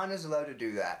 LeBron is allowed to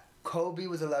do that. Kobe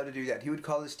was allowed to do that. He would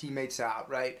call his teammates out,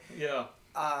 right? Yeah.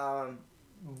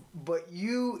 But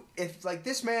if, like,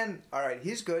 this man, all right,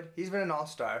 he's good. He's been an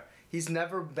all-star. He's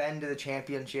never been to the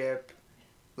championship.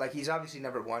 Like, he's obviously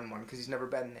never won one because he's never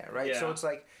been there, right? Yeah. So it's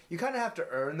like, you kind of have to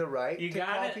earn the right to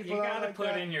call people out. You gotta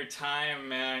put in your time,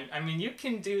 man. I mean, you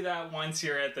can do that once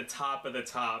you're at the top of the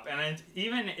top. And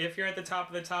even if you're at the top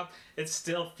of the top, it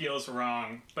still feels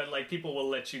wrong. But, like, people will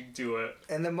let you do it.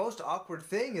 And the most awkward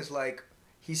thing is, like,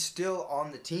 he's still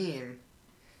on the team.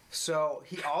 So,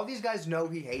 all these guys know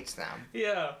he hates them.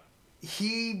 Yeah.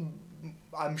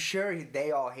 I'm sure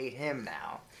they all hate him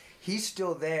now. He's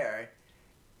still there.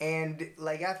 And,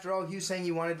 like, after all, he was saying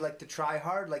he wanted, like, to try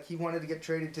hard. Like, he wanted to get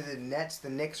traded to the Nets, the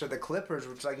Knicks, or the Clippers,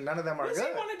 which, like, none of them are good. What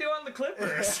does he want to do on the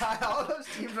Clippers? All those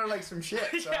teams are, like, some shit.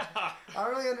 So Yeah. I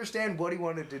don't really understand what he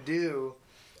wanted to do.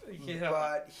 Yeah.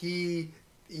 But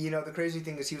the crazy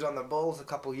thing is he was on the Bulls a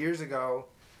couple years ago.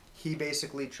 He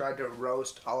basically tried to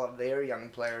roast all of their young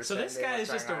players. So this guy is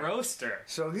just a roaster.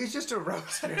 So he's just a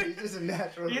roaster. He's just a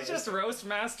natural He's just roast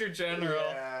master general.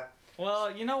 Yeah.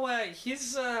 Well, you know what?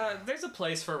 He's there's a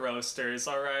place for roasters,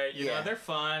 all right? You know, they're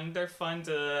fun. They're fun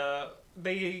to...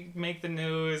 They make the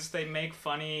news. They make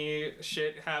funny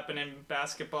shit happen in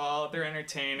basketball. They're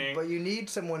entertaining. But you need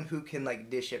someone who can, like,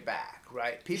 dish it back,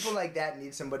 right? People like that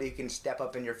need somebody who can step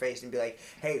up in your face and be like,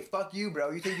 hey, fuck you,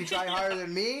 bro. You think you try harder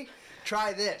than me?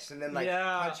 Try this. And then, like,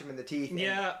 punch him in the teeth.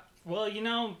 Yeah. Well, you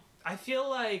know, I feel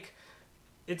like...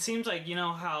 It seems like, you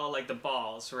know how, like, the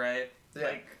balls, right? Yeah,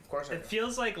 like, of course I do. It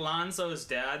feels like Lonzo's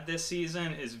dad this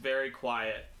season is very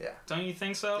quiet. Yeah. Don't you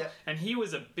think so? Yeah. And he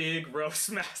was a big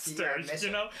roast master, miss you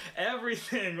him. know?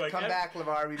 Everything. Like, Come back,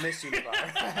 LeVar. We miss you,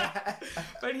 LeVar.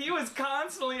 But he was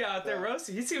constantly out there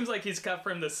roasting. He seems like he's cut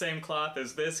from the same cloth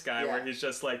as this guy, where he's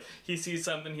just like, he sees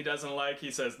something he doesn't like,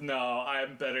 he says, no,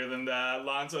 I'm better than that.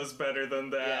 Lonzo's better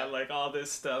than that. Like, all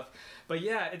this stuff. But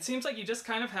yeah, it seems like you just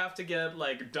kind of have to get,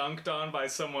 like, dunked on by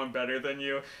someone better than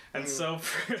you. And so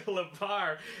for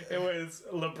LeVar, It was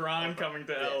LeBron coming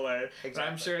to LA. Exactly.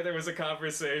 I'm sure there was a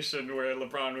conversation where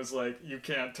LeBron was like, "You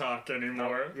can't talk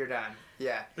anymore. You're done."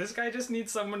 Yeah. This guy just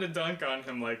needs someone to dunk on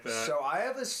him like that." So I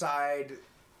have a side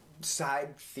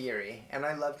theory, and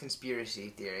I love conspiracy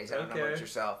theories. I don't know about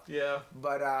yourself. Yeah.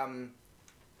 But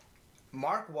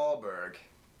Mark Wahlberg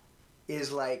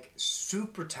is like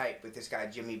super tight with this guy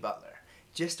Jimmy Butler.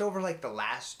 Just over like the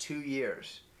last 2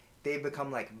 years, they've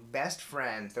become like best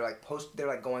friends. They're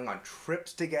like going on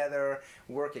trips together,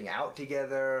 working out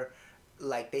together.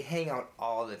 Like they hang out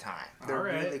all the time. They're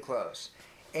really close.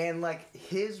 And like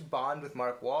his bond with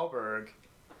Mark Wahlberg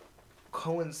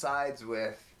coincides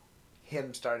with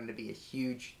him starting to be a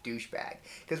huge douchebag.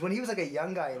 Because when he was like a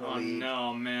young guy in the league,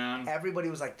 no, man, everybody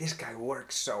was like, this guy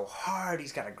works so hard,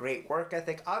 he's got a great work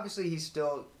ethic. Obviously he's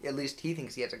still, at least he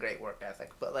thinks he has a great work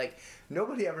ethic, but like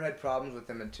nobody ever had problems with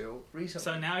him until recently.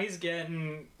 So now he's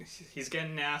getting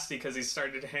nasty because he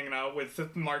started hanging out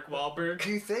with Mark Wahlberg. Do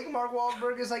you think Mark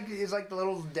Wahlberg is like the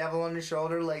little devil on his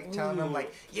shoulder, like telling him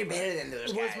like, you're better than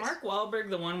those guys? Was Mark Wahlberg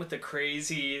the one with the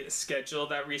crazy schedule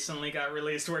that recently got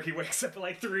released where he wakes up at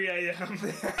like 3 a.m.?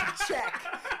 Check.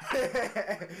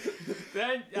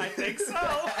 Then I think so.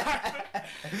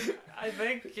 I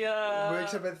think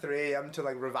wakes up at 3 a.m. to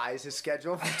like revise his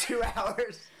schedule for 2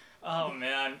 hours. Oh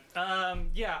man.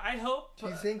 Yeah, I hope. Am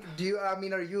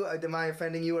I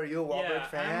offending you? Are you a Wahlberg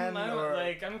fan?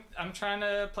 I'm trying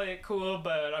to play it cool,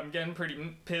 but I'm getting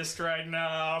pretty pissed right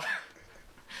now.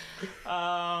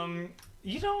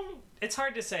 It's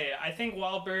hard to say. I think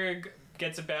Wahlberg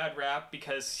gets a bad rap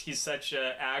because he's such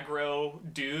a aggro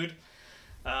dude,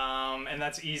 and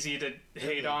that's easy to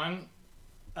hate on,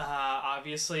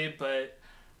 obviously, but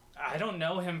I don't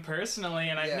know him personally,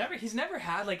 and he's never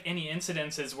had like any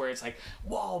incidences where it's like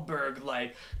Wahlberg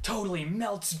like totally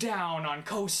melts down on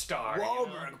co-star.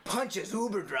 Wahlberg punches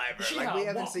Uber driver. Yeah, like we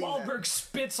haven't seen Wahlberg that.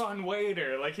 spits on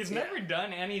waiter. Like he's never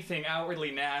done anything outwardly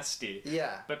nasty.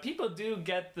 Yeah. But people do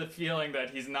get the feeling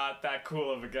that he's not that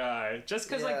cool of a guy. Just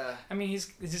because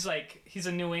he's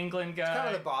a New England guy. It's kind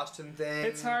of the Boston thing.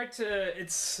 It's hard to.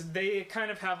 They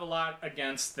kind of have a lot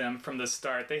against them from the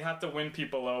start. They have to win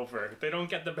people over. They don't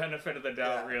get the benefit of the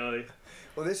doubt, really.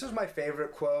 Well, this was my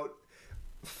favorite quote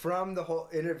from the whole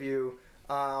interview.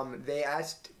 They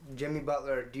asked Jimmy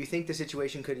Butler, "Do you think the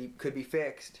situation could be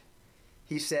fixed?"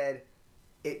 He said,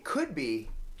 "It could be.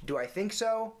 Do I think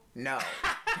so? No."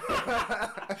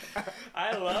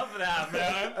 I love that,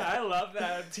 man. I love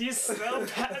that. He's so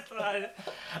bad.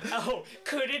 Oh,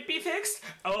 could it be fixed?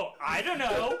 Oh, I don't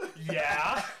know.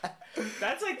 Yeah.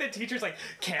 That's like the teacher's like,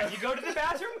 can you go to the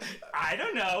bathroom? I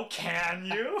don't know. Can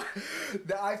you?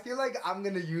 I feel like I'm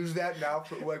going to use that now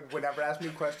for whenever ask me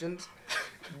questions.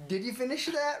 Did you finish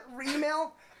that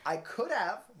email? I could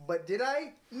have, but did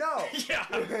I? No. Yeah.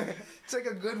 It's like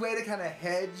a good way to kind of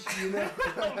hedge, you know?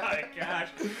 Oh my gosh.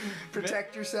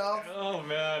 Protect yourself. Oh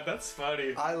man, that's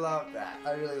funny. I love that.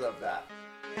 I really love that.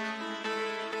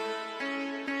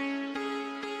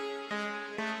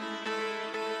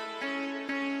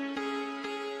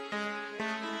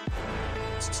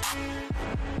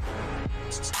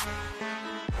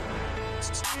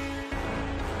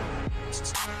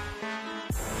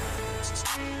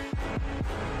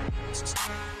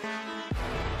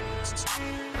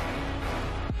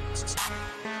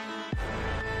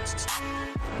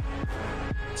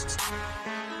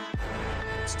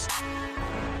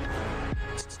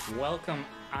 Welcome,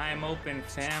 I'm Open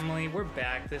family. We're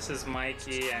back. This is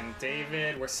Mikey and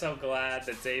David. We're so glad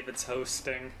that David's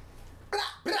hosting.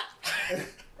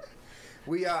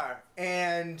 We are,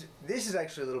 and this is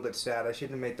actually a little bit sad. I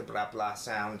shouldn't have made the blah blah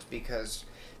sounds because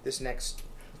this next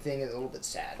thing is a little bit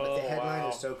sad. But the headline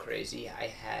is so crazy, I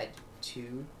had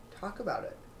to talk about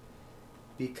it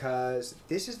because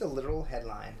this is the literal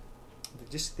headline.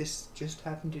 This just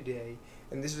happened today,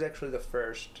 and this is actually the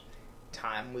first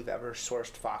time we've ever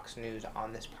sourced Fox News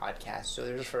on this podcast, so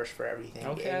there's a first for everything.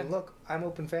 Okay. And look, I'm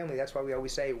Open Family. That's why we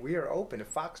always say we are open. If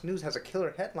Fox News has a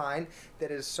killer headline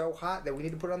that is so hot that we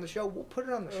need to put it on the show, we'll put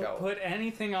it on the show. Put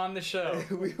anything on the show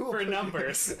for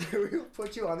numbers. We will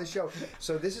put you on the show.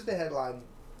 So this is the headline: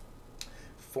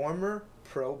 Former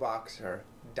pro boxer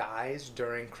dies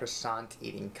during croissant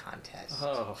eating contest.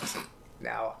 Oh.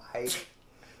 Now,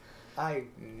 I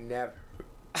never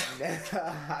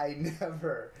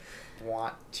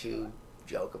want to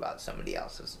joke about somebody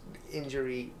else's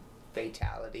injury,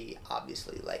 fatality.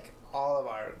 Obviously, like, all of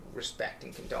our respect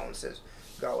and condolences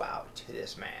go out to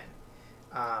this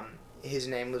man. His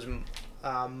name was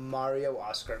Mario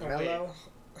Oscar Mello.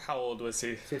 How old was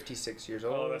he? 56 years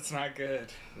old. Oh, that's not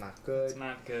good. Not good. It's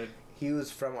not good. He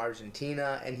was from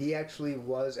Argentina, and he actually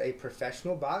was a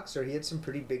professional boxer. He had some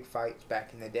pretty big fights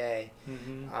back in the day.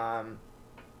 Mm-hmm.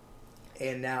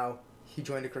 And now he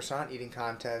joined a croissant eating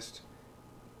contest,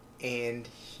 and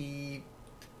he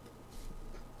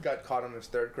got caught on his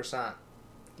third croissant.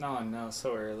 Oh no,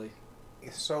 so early.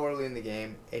 So early in the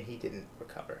game, and he didn't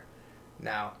recover.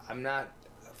 Now, I'm not...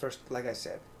 First, like I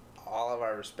said, all of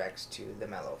our respects to the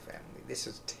Mello family. This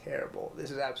is terrible. This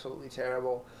is absolutely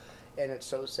terrible, and it's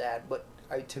so sad. But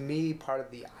to me, part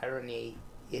of the irony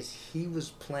is he was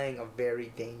playing a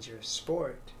very dangerous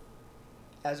sport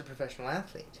as a professional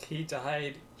athlete. He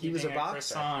died He was a eating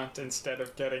boxer. croissant instead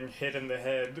of getting hit in the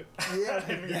head. Yeah,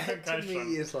 Having a that to concussion.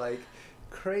 me is like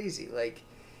crazy. Like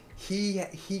he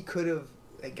could have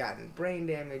gotten brain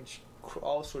damage,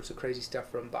 all sorts of crazy stuff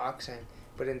from boxing,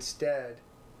 but instead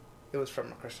it was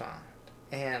from a croissant.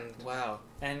 And Wow.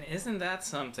 And isn't that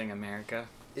something, America?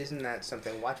 isn't that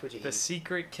something? Watch what you The eat.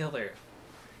 secret killer.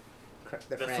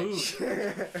 The French.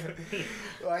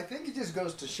 Well, I think it just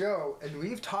goes to show, and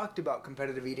we've talked about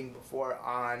competitive eating before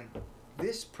on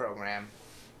this program.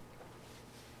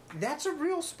 That's a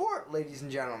real sport, ladies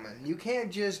and gentlemen. You can't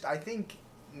just... I think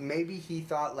maybe he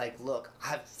thought, like, look,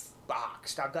 I've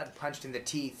boxed. I've gotten punched in the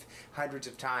teeth hundreds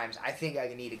of times. I think I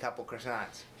can eat a couple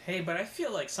croissants. Hey, but I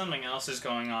feel like something else is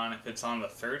going on if it's on the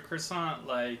third croissant.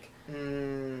 Like,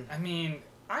 I mean,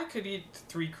 I could eat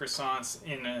 3 croissants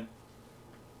in a...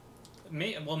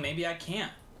 Well, maybe I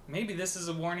can't. Maybe this is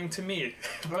a warning to me.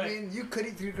 I mean, you could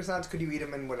eat 3 croissants. Could you eat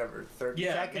them in, whatever, 30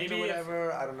 Yeah, seconds maybe or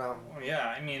whatever? I don't know. Yeah,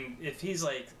 I mean, if he's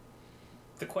like...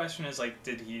 The question is, like,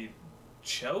 did he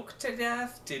choke to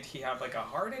death? Did he have, like, a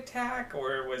heart attack?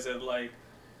 Or was it, like...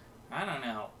 I don't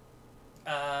know.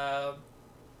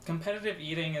 Competitive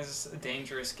eating is a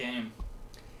dangerous game.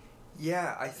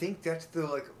 Yeah, I think that's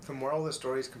the moral of the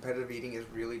story is competitive eating is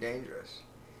really dangerous.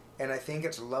 And I think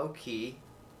it's low-key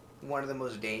one of the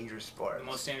most dangerous sports. The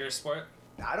most dangerous sport?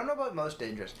 I don't know about most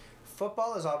dangerous.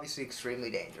 Football is obviously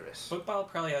extremely dangerous. Football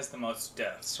probably has the most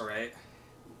deaths, right?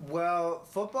 Well,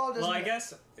 football doesn't... Well, I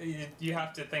guess you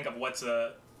have to think of what's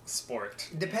a sport.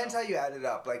 Depends how you add it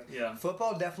up. Like, Yeah.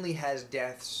 football definitely has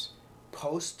deaths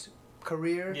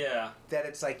post-career. Yeah. That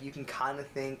it's like you can kind of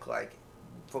think, like,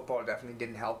 football definitely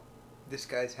didn't help this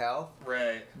guy's health.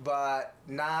 Right. But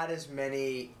not as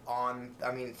many on...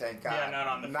 I mean, thank God. Yeah, not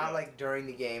on the Not field. like during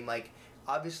the game. Like,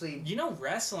 obviously... You know,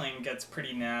 wrestling gets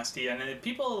pretty nasty, and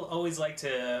people always like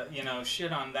to,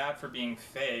 shit on that for being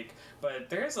fake, but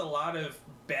there's a lot of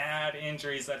bad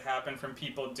injuries that happen from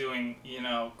people doing,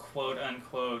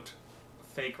 quote-unquote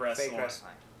fake wrestling. Fake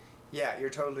wrestling. Yeah, you're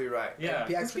totally right. Yeah, And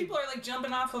because people are, like,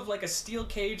 jumping off of, like, a steel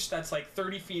cage that's, like,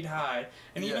 30 feet high,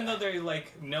 and even Yeah. though they,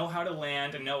 like, know how to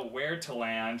land and know where to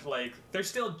land, like, they're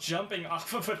still jumping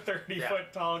off of a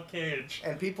 30-foot tall cage.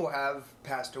 And people have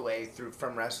passed away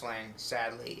from wrestling,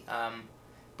 sadly.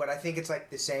 But I think it's like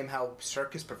the same how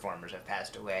circus performers have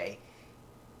passed away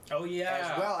Oh,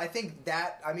 yeah. as well. I think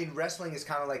that, wrestling is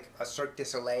kind of like a Cirque du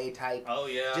Soleil type. Oh,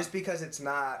 yeah. Just because it's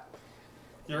not...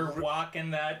 You're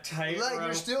walking that tightrope. Like,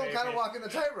 you're still kind of walking the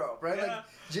tightrope, right? Yeah. Like,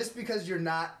 just because you're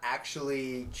not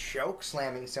actually choke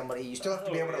slamming somebody, you still have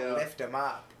to be able to lift them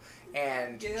up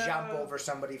and jump over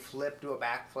somebody, flip, do a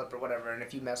backflip or whatever. And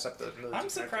if you mess up those moves, I'm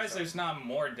surprised there's not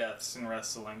more deaths in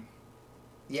wrestling.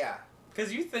 Yeah.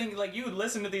 Because you think, like, you would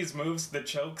listen to these moves, the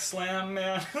choke slam,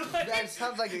 man. Like, That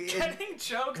sounds like getting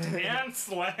choked and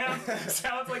slammed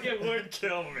sounds like it would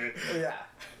kill me. Yeah.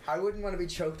 I wouldn't want to be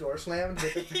choked or slammed,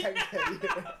 but the fact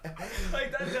that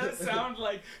Like, that does sound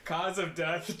like cause of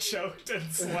death, choked and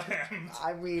slammed.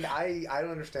 I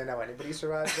don't understand how anybody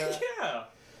survives that.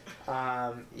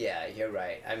 Yeah. Yeah, you're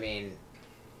right. I mean,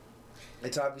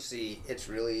 it's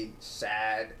really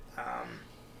sad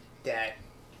that,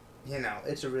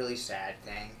 it's a really sad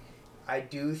thing. I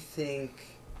do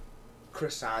think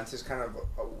croissants is kind of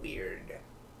a weird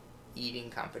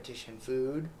eating competition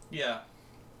food. Yeah.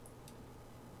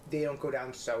 They don't go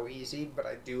down so easy, but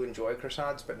I do enjoy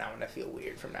croissants, but now I'm going to feel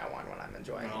weird from now on when I'm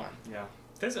enjoying one. Yeah.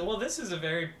 This is a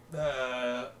very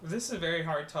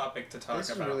hard topic to talk about. This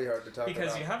is really hard to talk about.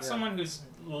 Because you have someone who's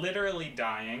literally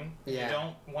dying. Yeah. You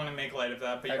don't want to make light of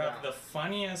that, but you have the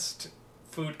funniest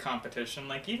food competition.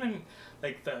 Like, even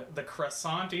like the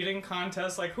croissant eating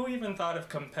contest. Like, who even thought of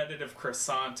competitive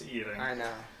croissant eating? I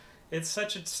know. It's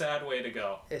such a sad way to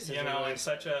go. It's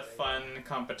such a fun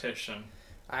competition.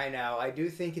 I know. I do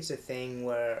think it's a thing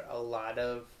where a lot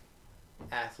of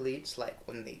athletes, like,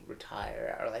 when they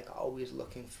retire, are, like, always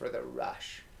looking for the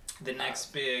rush. The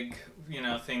next big,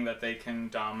 thing that they can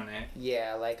dominate.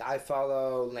 Yeah, like, I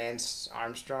follow Lance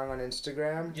Armstrong on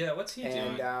Instagram. Yeah, what's he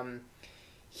doing? And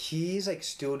he's like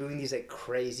still doing these like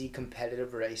crazy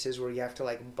competitive races where you have to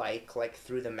like bike like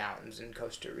through the mountains in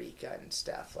Costa Rica and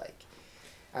stuff. Like,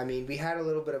 I mean, we had a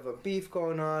little bit of a beef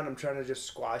going on. I'm trying to just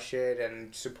squash it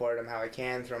and support him how I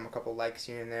can, throw him a couple likes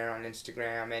here and there on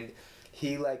Instagram, and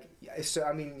he like, so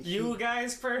I mean, you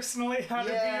guys personally had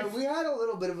a beef? we had a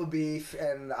little bit of a beef,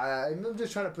 and I'm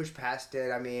just trying to push past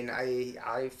it. I mean,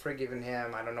 I've forgiven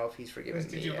him. I don't know if he's forgiven me.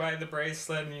 Did you buy the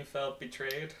bracelet and you felt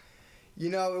betrayed? You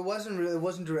know, it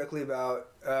wasn't directly about,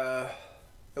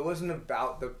 it wasn't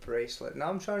about the bracelet. Now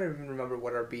I'm trying to even remember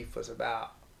what our beef was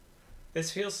about. This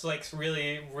feels like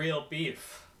really real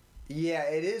beef. Yeah,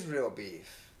 it is real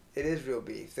beef. It is real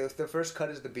beef. The first cut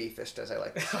is the beefest, as I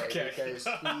like to say, Okay. because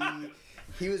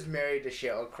he was married to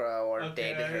Sheryl Crow or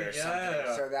dated her or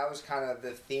something. So that was kind of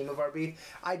the theme of our beef.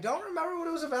 I don't remember what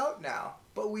it was about now,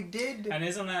 but we did. And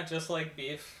isn't that just like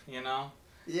beef, you know?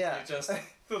 Yeah. You just,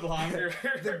 the longer...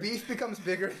 the beef becomes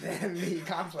bigger than the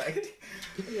conflict.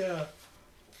 Yeah.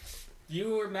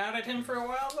 You were mad at him for a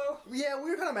while, though? Yeah, we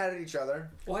were kind of mad at each other.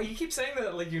 Why, you keep saying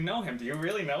that like you know him. Do you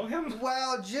really know him?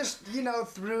 Well, just, you know,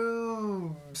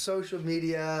 through social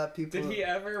media, people... Did he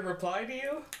ever reply to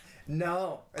you?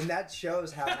 No, and that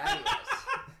shows how mad he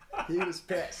was. He was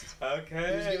pissed. Okay.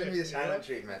 He was giving me the silent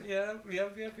treatment. Yep.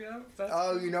 That's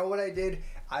Oh, you know what I did?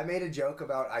 I made a joke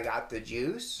about I got the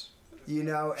juice, you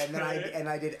know, and then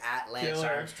I did at Lance Killer.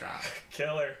 Armstrong.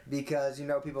 Killer. Because, you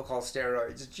know, people call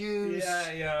steroids juice.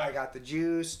 Yeah. I got the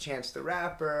juice, Chance the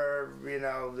Rapper, you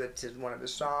know, that's one of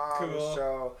his songs. Cool.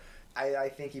 So I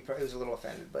think he probably was a little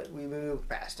offended, but we moved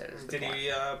past it. Did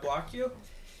he block you?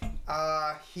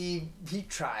 He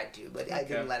tried to, but I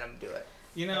didn't let him do it.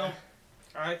 You know,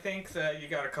 I think that you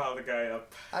gotta call the guy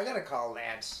up. I gotta call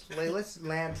Lance. Like, let's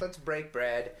break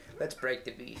bread. Let's break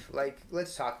the beef. Like,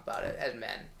 let's talk about it as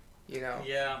men. You know?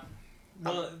 Yeah.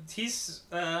 Well, he's,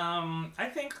 I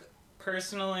think,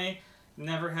 personally,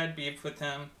 never had beef with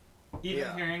him.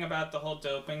 Even hearing about the whole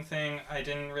doping thing, I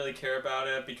didn't really care about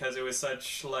it because it was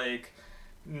such, like,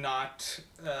 not,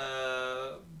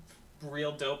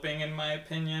 real doping, in my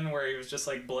opinion, where he was just,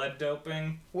 like, blood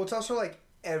doping. Well, it's also, like,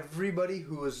 everybody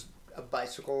who was a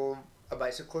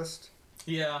bicyclist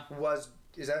Yeah.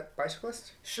 is that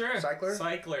bicyclist? Sure.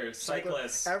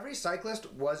 Cyclists. Every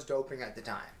cyclist was doping at the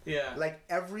time. Yeah. Like,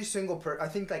 every single I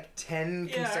think, like, 10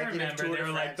 consecutive I remember. Tour They de were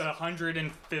like France. the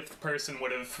 105th person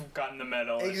would have gotten the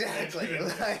medal. Exactly.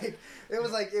 Like, it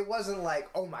was like, it wasn't like,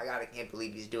 oh my god, I can't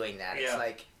believe he's doing that. It's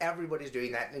like, everybody's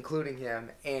doing that, including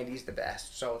him, and he's the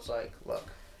best. So it's like, look.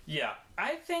 Yeah,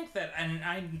 I think that, and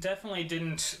I definitely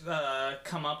didn't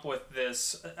come up with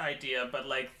this idea, but,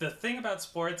 like, the thing about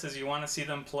sports is you want to see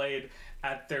them played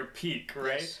at their peak,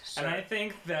 right? Yes, sir. And I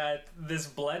think that this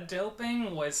blood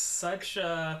doping was such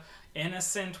a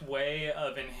innocent way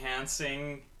of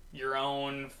enhancing your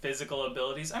own physical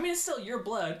abilities. I mean, it's still your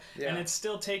blood, and it's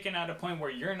still taken at a point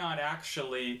where you're not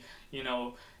actually, you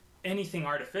know, anything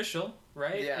artificial,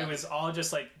 right? Yeah. It was all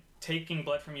just, like, taking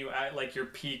blood from you at, like, your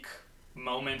peak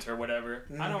moment or whatever.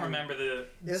 I don't remember the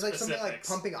It was like specifics. something like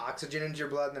pumping oxygen into your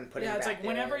blood and then putting it back it's like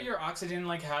whenever in. your oxygen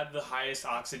like had the highest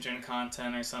oxygen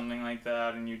content or something like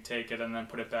that, and you'd take it and then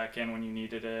put it back in when you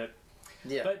needed it.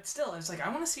 Yeah. But still, it's like I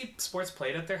want to see sports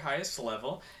played at their highest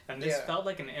level, and this felt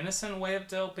like an innocent way of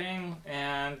doping,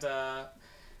 and well,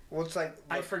 it's like, look,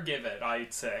 I forgive it,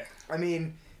 I'd say. I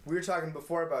mean, we were talking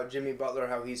before about Jimmy Butler,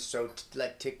 how he's so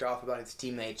like ticked off about his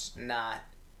teammates not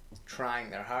trying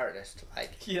their hardest.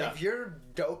 Like, if you're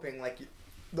doping, like,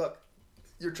 look,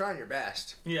 you're trying your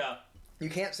best. Yeah. You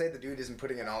can't say the dude isn't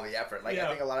putting in all the effort. Like, I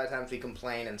think a lot of times we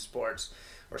complain in sports,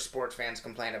 or sports fans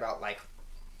complain about, like,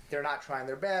 they're not trying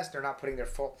their best, they're not putting their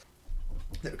full,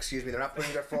 they're not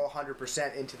putting their full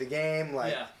 100% into the game.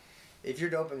 Like, if you're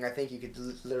doping, I think you could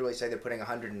literally say they're putting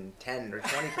 110 or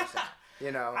 20%.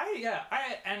 You know?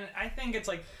 I think it's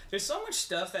like, there's so much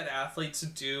stuff that athletes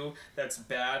do that's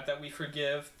bad that we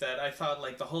forgive, that I thought,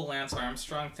 like, the whole Lance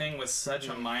Armstrong thing was such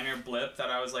a minor blip that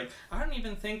I was like, I don't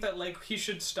even think that, like, he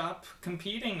should stop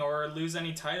competing or lose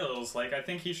any titles. Like, I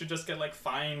think he should just get, like,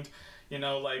 fined, you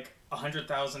know, like,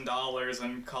 $100,000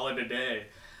 and call it a day.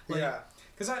 Like,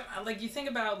 because like, you think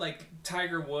about, like,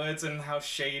 Tiger Woods and how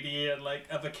shady and, like,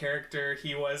 of a character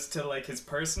he was to, like, his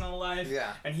personal life.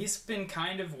 Yeah. And he's been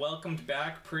kind of welcomed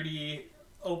back pretty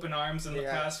open arms in the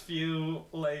past few,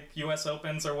 like, U.S.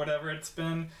 Opens or whatever it's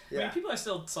been. I mean, people are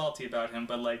still salty about him,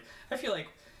 but, like, I feel like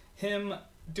him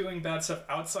doing bad stuff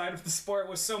outside of the sport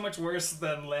was so much worse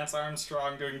than Lance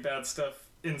Armstrong doing bad stuff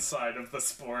inside of the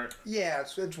sport. Yeah,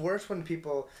 it's worse when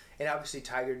people, and obviously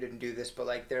Tiger didn't do this, but,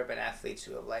 like, there have been athletes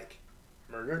who have, like,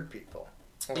 murdered people.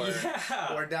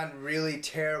 or done really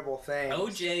terrible things.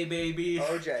 OJ, baby.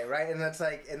 OJ, right? And that's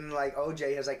like,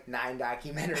 OJ has like 9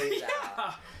 documentaries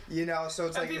out. You know, so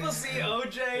it's and like people see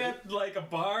OJ at like a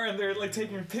bar and they're like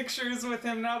taking pictures with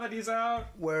him now that he's out.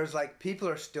 Whereas like people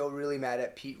are still really mad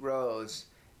at Pete Rose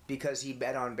because he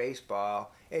bet on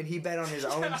baseball and he bet on his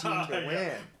own team to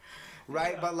win,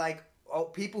 right? But like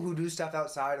people who do stuff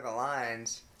outside of the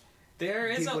lines,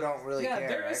 people don't really care.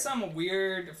 There right? is some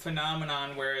weird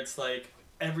phenomenon where it's like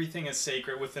everything is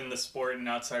sacred within the sport, and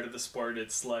outside of the sport,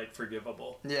 it's like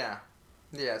forgivable. Yeah,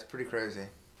 it's pretty crazy.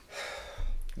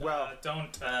 Well,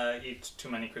 don't eat too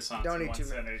many croissants don't in eat one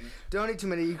sitting. Don't eat too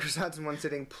many croissants in one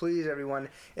sitting, please, everyone,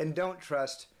 and don't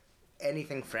trust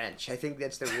anything French. I think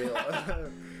that's the real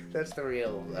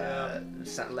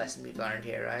lesson we've learned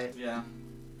here, right? Yeah,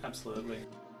 absolutely.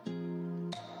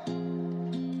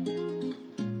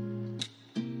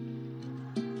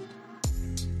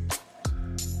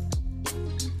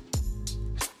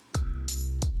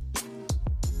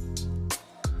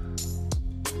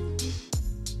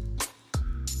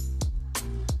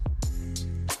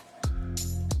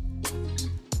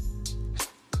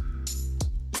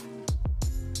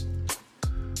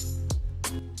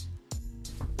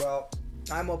 Well,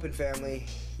 I'm Open Family.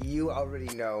 You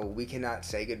already know we cannot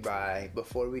say goodbye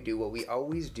before we do what we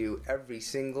always do every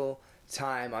single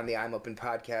time on the I'm Open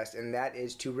podcast, and that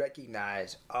is to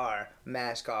recognize our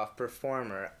Mask Off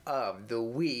Performer of the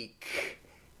Week.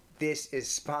 This is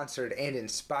sponsored and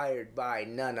inspired by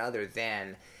none other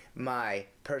than my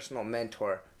personal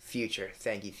mentor, Future.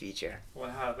 Thank you, Future.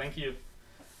 Wow, thank you.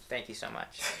 Thank you so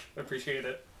much. Appreciate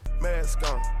it. Mask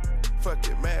on, fuck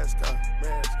it, mask on,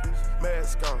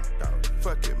 mask on,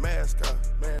 fuck it, mask on.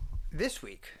 This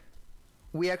week,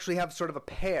 we actually have sort of a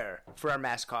pair for our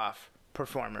Mask Off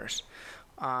performers.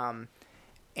 And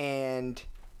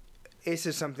this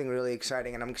is something really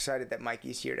exciting, and I'm excited that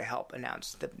Mikey's here to help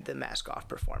announce the Mask Off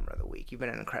Performer of the Week. You've been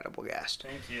an incredible guest.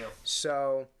 Thank you.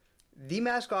 So, the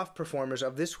Mask Off performers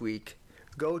of this week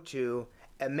go to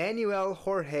Emmanuel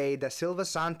Jorge da Silva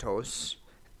Santos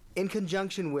in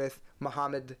conjunction with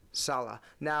Mohamed Salah.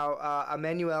 Now,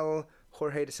 Emmanuel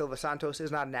Jorge da Silva Santos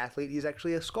is not an athlete. He's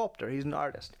actually a sculptor. He's an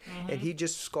artist. Mm-hmm. And he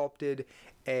just sculpted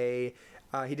he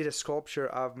did a sculpture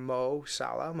of Mohamed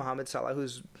Salah,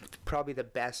 who's probably the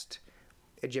best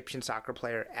Egyptian soccer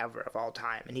player ever of all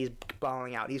time. And he's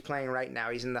balling out. He's playing right now.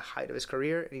 He's in the height of his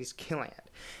career, and he's killing it.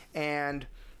 And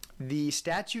the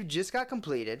statue just got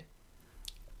completed,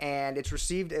 and it's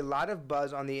received a lot of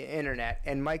buzz on the internet.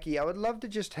 And Mikey, I would love to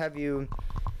just have you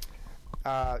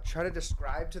try to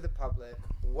describe to the public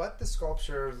what the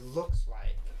sculpture looks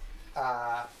like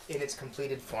in its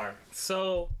completed form.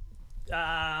 So,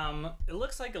 it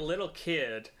looks like a little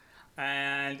kid,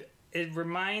 and it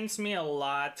reminds me a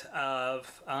lot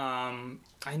of,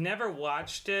 I never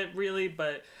watched it really,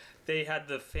 but they had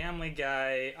the Family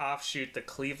Guy offshoot, The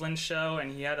Cleveland Show,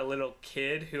 and he had a little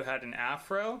kid who had an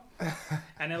afro.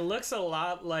 And it looks a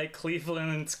lot like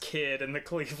Cleveland's kid in The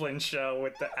Cleveland Show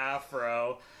with the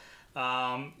afro.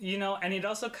 And it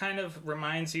also kind of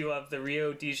reminds you of the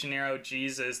Rio de Janeiro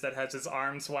Jesus that has his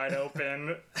arms wide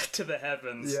open to the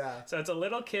heavens. Yeah. So it's a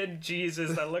little kid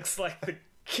Jesus that looks like the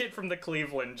kid from The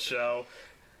Cleveland Show.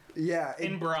 Yeah.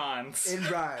 In bronze. In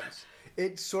bronze.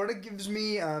 It sort of gives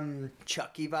me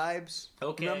Chucky vibes.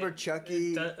 Okay. Remember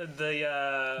Chucky?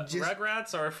 The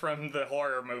Rugrats are from the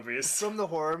horror movies. From the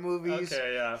horror movies.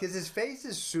 Okay, yeah. Because his face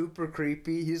is super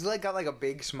creepy. He's got a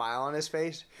big smile on his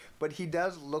face, but he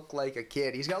does look like a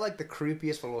kid. He's got the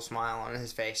creepiest little smile on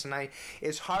his face, and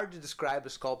it's hard to describe a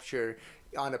sculpture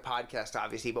on a podcast,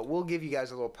 obviously, but we'll give you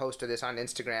guys a little post of this on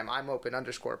Instagram. I'm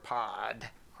open_pod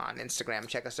on Instagram.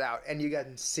 Check us out, and you guys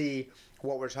can see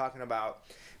what we're talking about.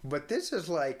 But this is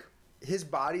his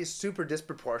body is super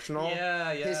disproportional.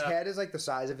 Yeah. His head is the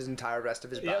size of his entire rest of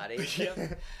his body.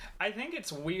 Yep. I think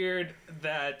it's weird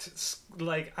that,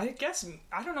 I guess,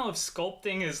 I don't know if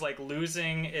sculpting is,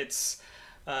 losing its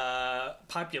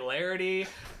popularity,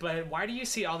 but why do you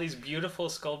see all these beautiful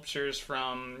sculptures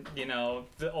from,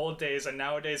 the old days, and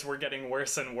nowadays we're getting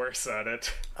worse and worse at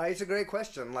it? It's a great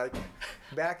question.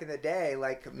 Back in the day,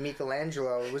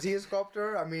 Michelangelo, was he a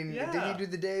sculptor? I mean, yeah. Did he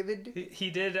do the David? He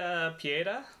did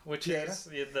Pieta, which is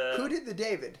the... Who did the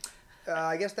David?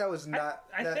 I guess that was not...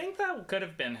 I think that could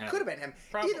have been him. Could have been him.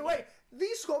 Probably. Either way,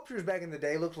 these sculptures back in the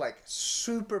day looked like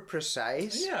super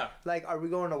precise. Yeah. Like, are we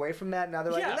going away from that? Now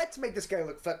they're like, Yeah. let's make this guy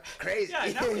look fucking crazy.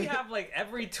 Yeah, now we have like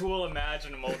every tool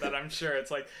imaginable that I'm sure it's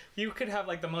like you could have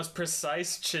like the most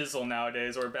precise chisel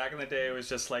nowadays, where back in the day it was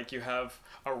just like you have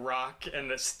a rock and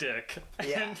a stick.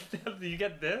 Yeah. And you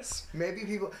get this. Maybe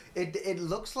people... It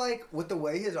looks like, with the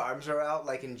way his arms are out,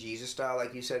 like in Jesus style,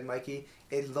 like you said, Mikey,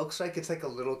 it looks like it's like a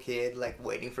little kid, like,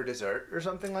 waiting for dessert or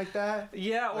something like that.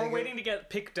 Yeah, or Like waiting to get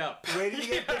picked up. Waiting to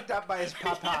get picked up by his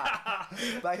papa.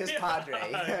 Yeah. By his padre.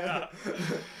 Yeah.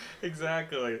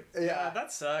 Exactly. Yeah.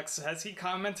 That sucks. Has he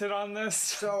commented on this?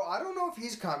 So, I don't know if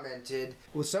he's commented.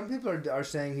 Well, some people are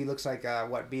saying he looks like,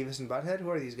 Beavis and Butthead? Who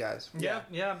are these guys? Yeah,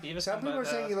 Beavis Some and people are Butthead.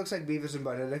 saying he looks like Beavis and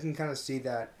Butthead. I can kind of see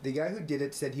that. The guy who did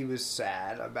it said he was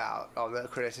sad about all the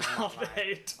criticism All the online.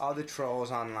 hate. All the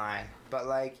trolls online. But,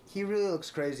 like, he really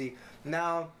looks crazy.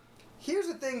 Now, here's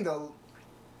the thing, though.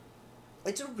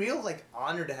 It's a real, like,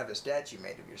 honor to have a statue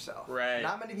made of yourself. Right.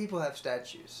 Not many people have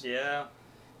statues. Yeah.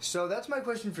 So that's my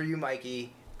question for you,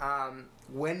 Mikey.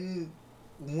 When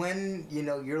you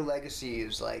know, your legacy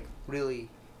is, like, really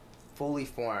fully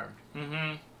formed,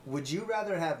 Mm-hmm. would you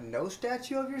rather have no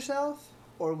statue of yourself,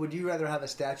 or would you rather have a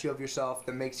statue of yourself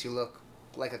that makes you look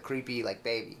like a creepy, like,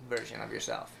 baby version of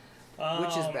yourself? Which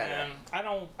is better?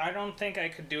 Man. I don't think I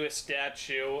could do a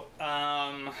statue.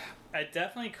 I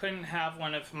definitely couldn't have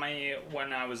one of my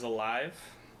when I was alive.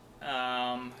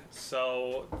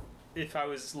 So if I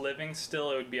was living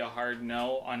still, it would be a hard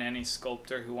no on any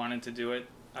sculptor who wanted to do it.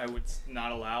 I would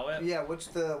not allow it. Yeah, what's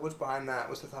behind that?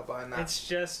 What's the thought behind that? It's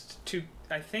just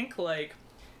I think, like,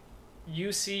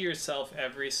 you see yourself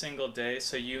every single day,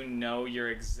 so you know your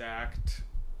exact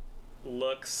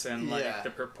looks and, like, Yeah. the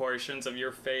proportions of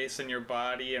your face and your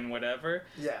body and whatever.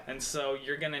 Yeah. And so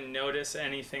you're going to notice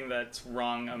anything that's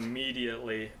wrong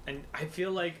immediately. And I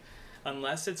feel like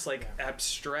unless it's, like,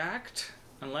 abstract,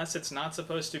 unless it's not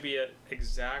supposed to be an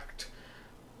exact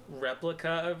replica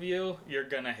of you, you're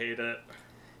going to hate it.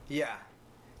 Yeah.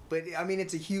 But, I mean,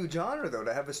 it's a huge honor, though,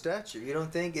 to have a statue. You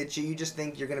don't think you just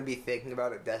think you're going to be thinking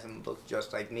about it doesn't look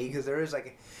just like me? Because there is,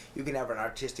 like, you can have an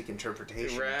artistic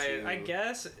interpretation, Right. too. I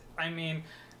guess, I mean,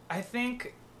 I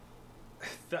think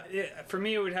for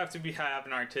me it would have to have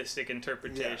an artistic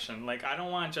interpretation. Like, I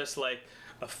don't want just, like,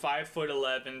 a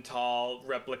 5'11" tall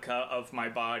replica of my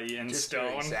body in Just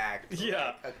stone. exact.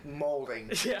 Yeah. Like a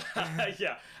molding. Yeah,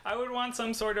 yeah. I would want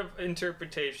some sort of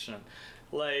interpretation.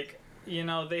 Like, you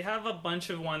know, they have a bunch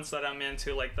of ones that I'm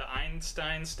into, like the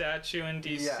Einstein statue in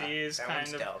DC is that kind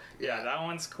one's of dope. yeah, that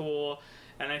one's cool.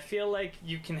 And I feel like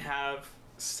you can have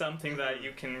something that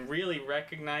you can really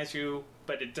recognize you,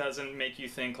 but it doesn't make you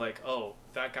think like, oh,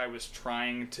 that guy was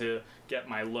trying to get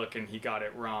my look and he got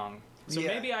it wrong. So Yeah.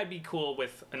 maybe I'd be cool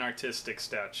with an artistic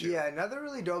statue. Yeah, another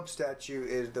really dope statue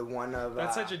is the one of...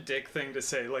 That's such a dick thing to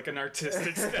say, like an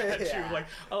artistic statue. Yeah. Like,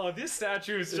 oh, this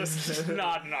statue is just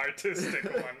not an artistic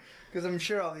one. Because I'm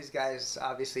sure all these guys,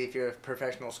 obviously, if you're a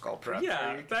professional sculptor, I'm sure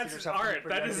Yeah, you consider that's yourself to be art.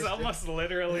 pretty That is artistic. almost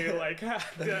literally like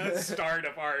the start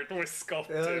of art was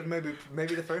sculpted.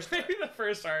 Maybe the first. Maybe the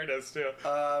first artist, too.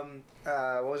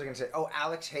 What was I gonna say? Oh,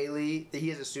 Alex Haley. He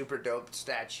has a super dope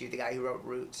statue. The guy who wrote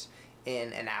Roots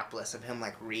in Annapolis of him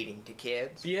like reading to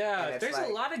kids. Yeah, And it's there's like-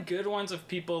 a lot of good ones of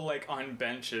people like on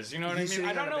benches. You know what I He's mean? I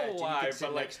sitting don't on a know bench and you why, can sit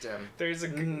but like next to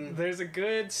him. there's a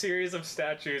good series of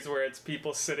statues where it's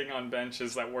people sitting on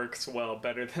benches that works well,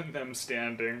 better than them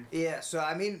standing. Yeah, so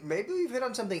I mean, maybe we've hit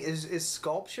on something. Is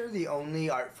sculpture the only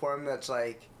art form that's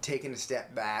like taken a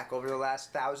step back over the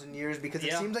last 1,000 years? Because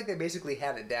it Yeah. seems like they basically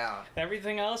had it down.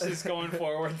 Everything else is going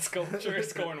forward. Sculpture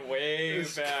is going way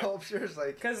back. Sculpture's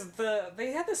like Because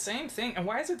they had the same thing. And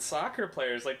why is it soccer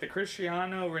players? Like the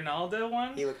Cristiano Ronaldo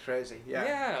one? he looked crazy. Yeah.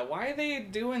 Yeah, why are they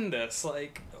doing this?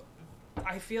 Like,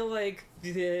 I feel like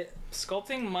the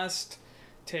sculpting must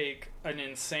take an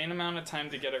insane amount of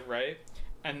time to get it right,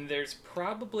 and there's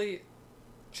probably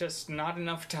just not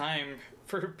enough time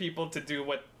for people to do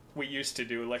what we used to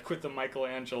do, like with the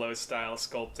Michelangelo style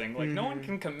sculpting. Like, no one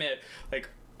can commit, like,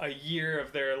 a year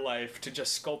of their life to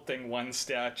just sculpting one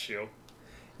statue.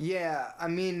 Yeah, I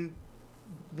mean,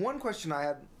 one question I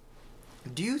had: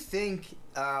 do you think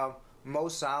Mo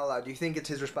Salah? Do you think it's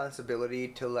his responsibility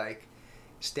to like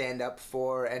stand up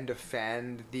for and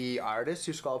defend the artist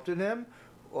who sculpted him,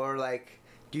 or like?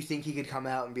 Do you think he could come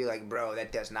out and be like, bro,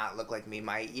 that does not look like me.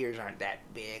 My ears aren't that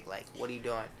big. Like, what are you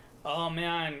doing? Oh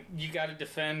man, you gotta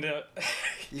defend it.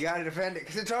 You gotta defend it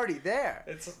because it's already there.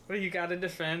 You gotta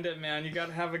defend it, man. You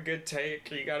gotta have a good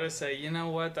take. You gotta say, you know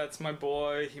what, that's my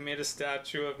boy. He made a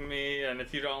statue of me, and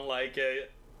if you don't like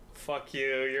it, fuck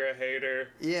you. You're a hater.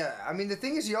 Yeah, I mean, the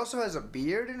thing is, he also has a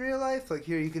beard in real life. Like,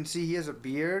 here you can see he has a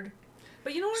beard.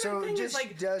 But you know what So I think is just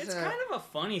like, it's doesn't- kind of a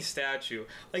funny statue.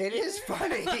 Like It is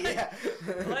funny, yeah.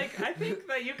 Like, I think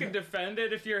that you can defend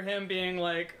it if you're him being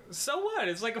like, so what?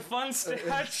 It's like a fun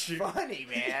statue. Funny,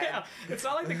 man. Yeah, it's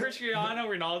not like the Cristiano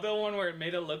Ronaldo one where it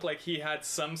made it look like he had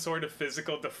some sort of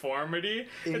physical deformity.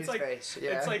 In it's his like face,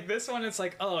 yeah. It's like this one. It's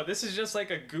like, oh, this is just like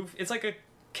a goof. It's like a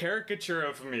caricature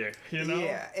of me, you know?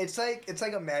 Yeah, it's like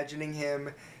imagining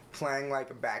him playing like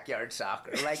a backyard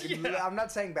soccer. Like Yeah. I'm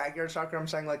not saying backyard soccer. I'm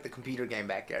saying like the computer game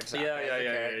backyard soccer.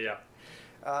 Yeah.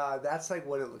 That's like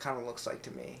what it kind of looks like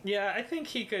to me. Yeah, I think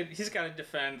he's got to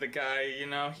defend the guy, you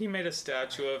know. He made a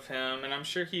statue of him, and I'm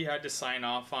sure he had to sign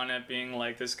off on it being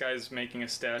like, this guy's making a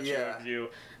statue of you.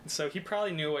 And so he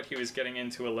probably knew what he was getting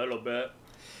into a little bit.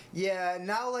 Yeah,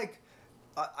 now like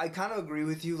I kind of agree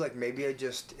with you. Like maybe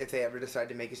if they ever decide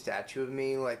to make a statue of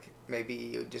me, like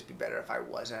maybe it would just be better if I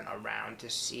wasn't around to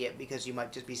see it because you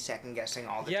might just be second guessing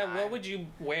all the time. Yeah, what would you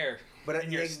wear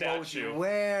in your statue? What would you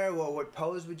wear? What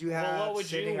pose would you have? Well, what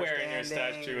would you sitting or wear in your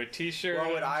standing? statue? A t-shirt? What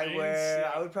would I jeans? wear?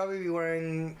 Yeah. I would probably be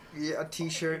wearing a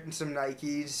t-shirt and some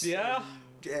Nikes. Yeah.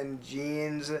 And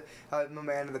jeans. I'm a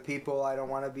man of the people. I don't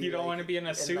want to be. You don't want to be in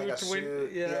a suit. like a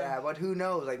suit. Yeah. Yeah, but who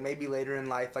knows? Like maybe later in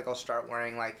life, like I'll start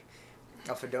wearing like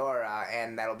a fedora,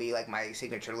 and that'll be like my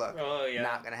signature look. Oh yeah.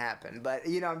 Not gonna happen. But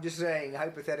you know, I'm just saying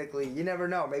hypothetically. You never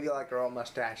know. Maybe I'll like grow a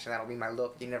mustache, and that'll be my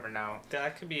look. You never know.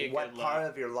 That could be a What good look. part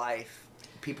of your life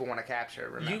people want to capture?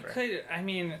 Remember. You could, I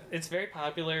mean, it's very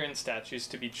popular in statues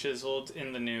to be chiseled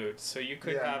in the nude. So you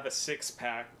could Yeah. have a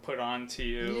six-pack put onto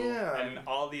you Yeah. and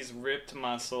all these ripped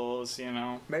muscles, you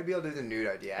know. Maybe I'll do the nude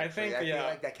idea. Actually. think, I feel yeah.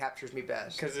 like that captures me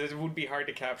best. Because it would be hard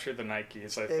to capture the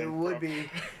Nikes, I think. It would bro. be,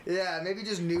 yeah. Maybe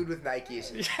just nude with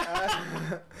Nikes.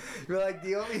 You're like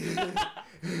the only,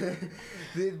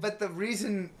 but the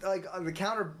reason, like, the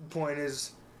counterpoint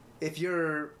is, if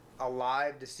you're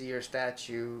alive to see your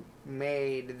statue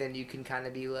made, then you can kind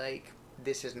of be like,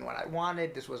 this isn't what I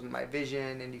wanted. This wasn't my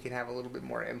vision, and you can have a little bit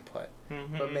more input.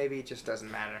 Mhm. But maybe it just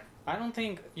doesn't matter. I don't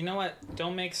think, you know what?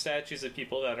 Don't make statues of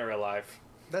people that are alive.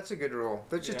 That's a good rule.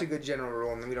 That's just Yeah. a good general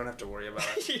rule, and then we don't have to worry about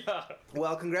it. Yeah.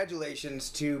 Well, congratulations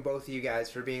to both of you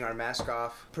guys for being our Mask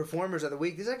Off Performers of the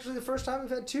Week. This is actually the first time we've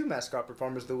had 2 Mask Off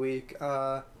Performers of the Week.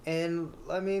 And,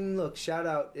 I mean, look, shout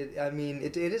out.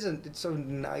 It's so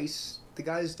nice. The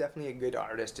guy's definitely a good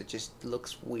artist. It just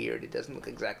looks weird. It doesn't look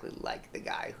exactly like the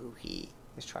guy who he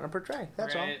is trying to portray.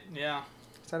 That's all. Right, yeah.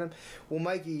 It's not him. Well,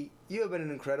 Mikey, you have been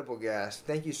an incredible guest.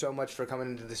 Thank you so much for coming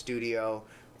into the studio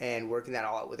and working that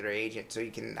all out with your agent so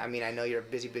you can, I mean, I know you're a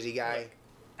busy guy. Look,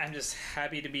 I'm just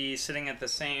happy to be sitting at the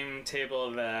same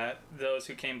table that those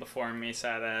who came before me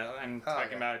sat at. I'm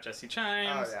talking about Jesse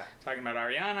Chimes, talking about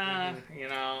Ariana, you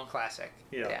know. Classic.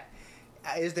 Yeah.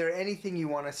 Is there anything you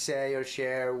want to say or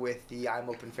share with the I'm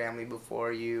Open family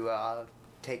before you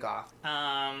take off?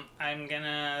 I'm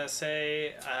gonna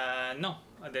say no.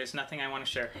 There's nothing I want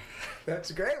to share.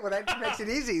 That's great. Well, that makes it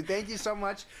easy. Thank you so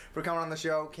much for coming on the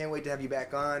show. Can't wait to have you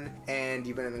back on. And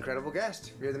you've been an incredible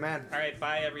guest. You're the man. All right,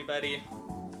 bye everybody.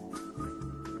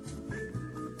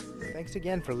 Thanks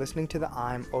again for listening to the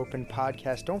I'm Open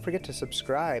podcast. Don't forget to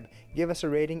subscribe, give us a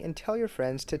rating, and tell your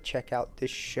friends to check out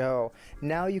this show.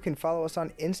 Now you can follow us on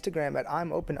Instagram at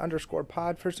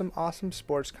I'mOpen_pod for some awesome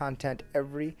sports content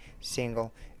every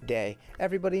single day.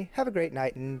 Everybody, have a great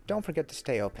night, and don't forget to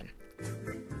stay open.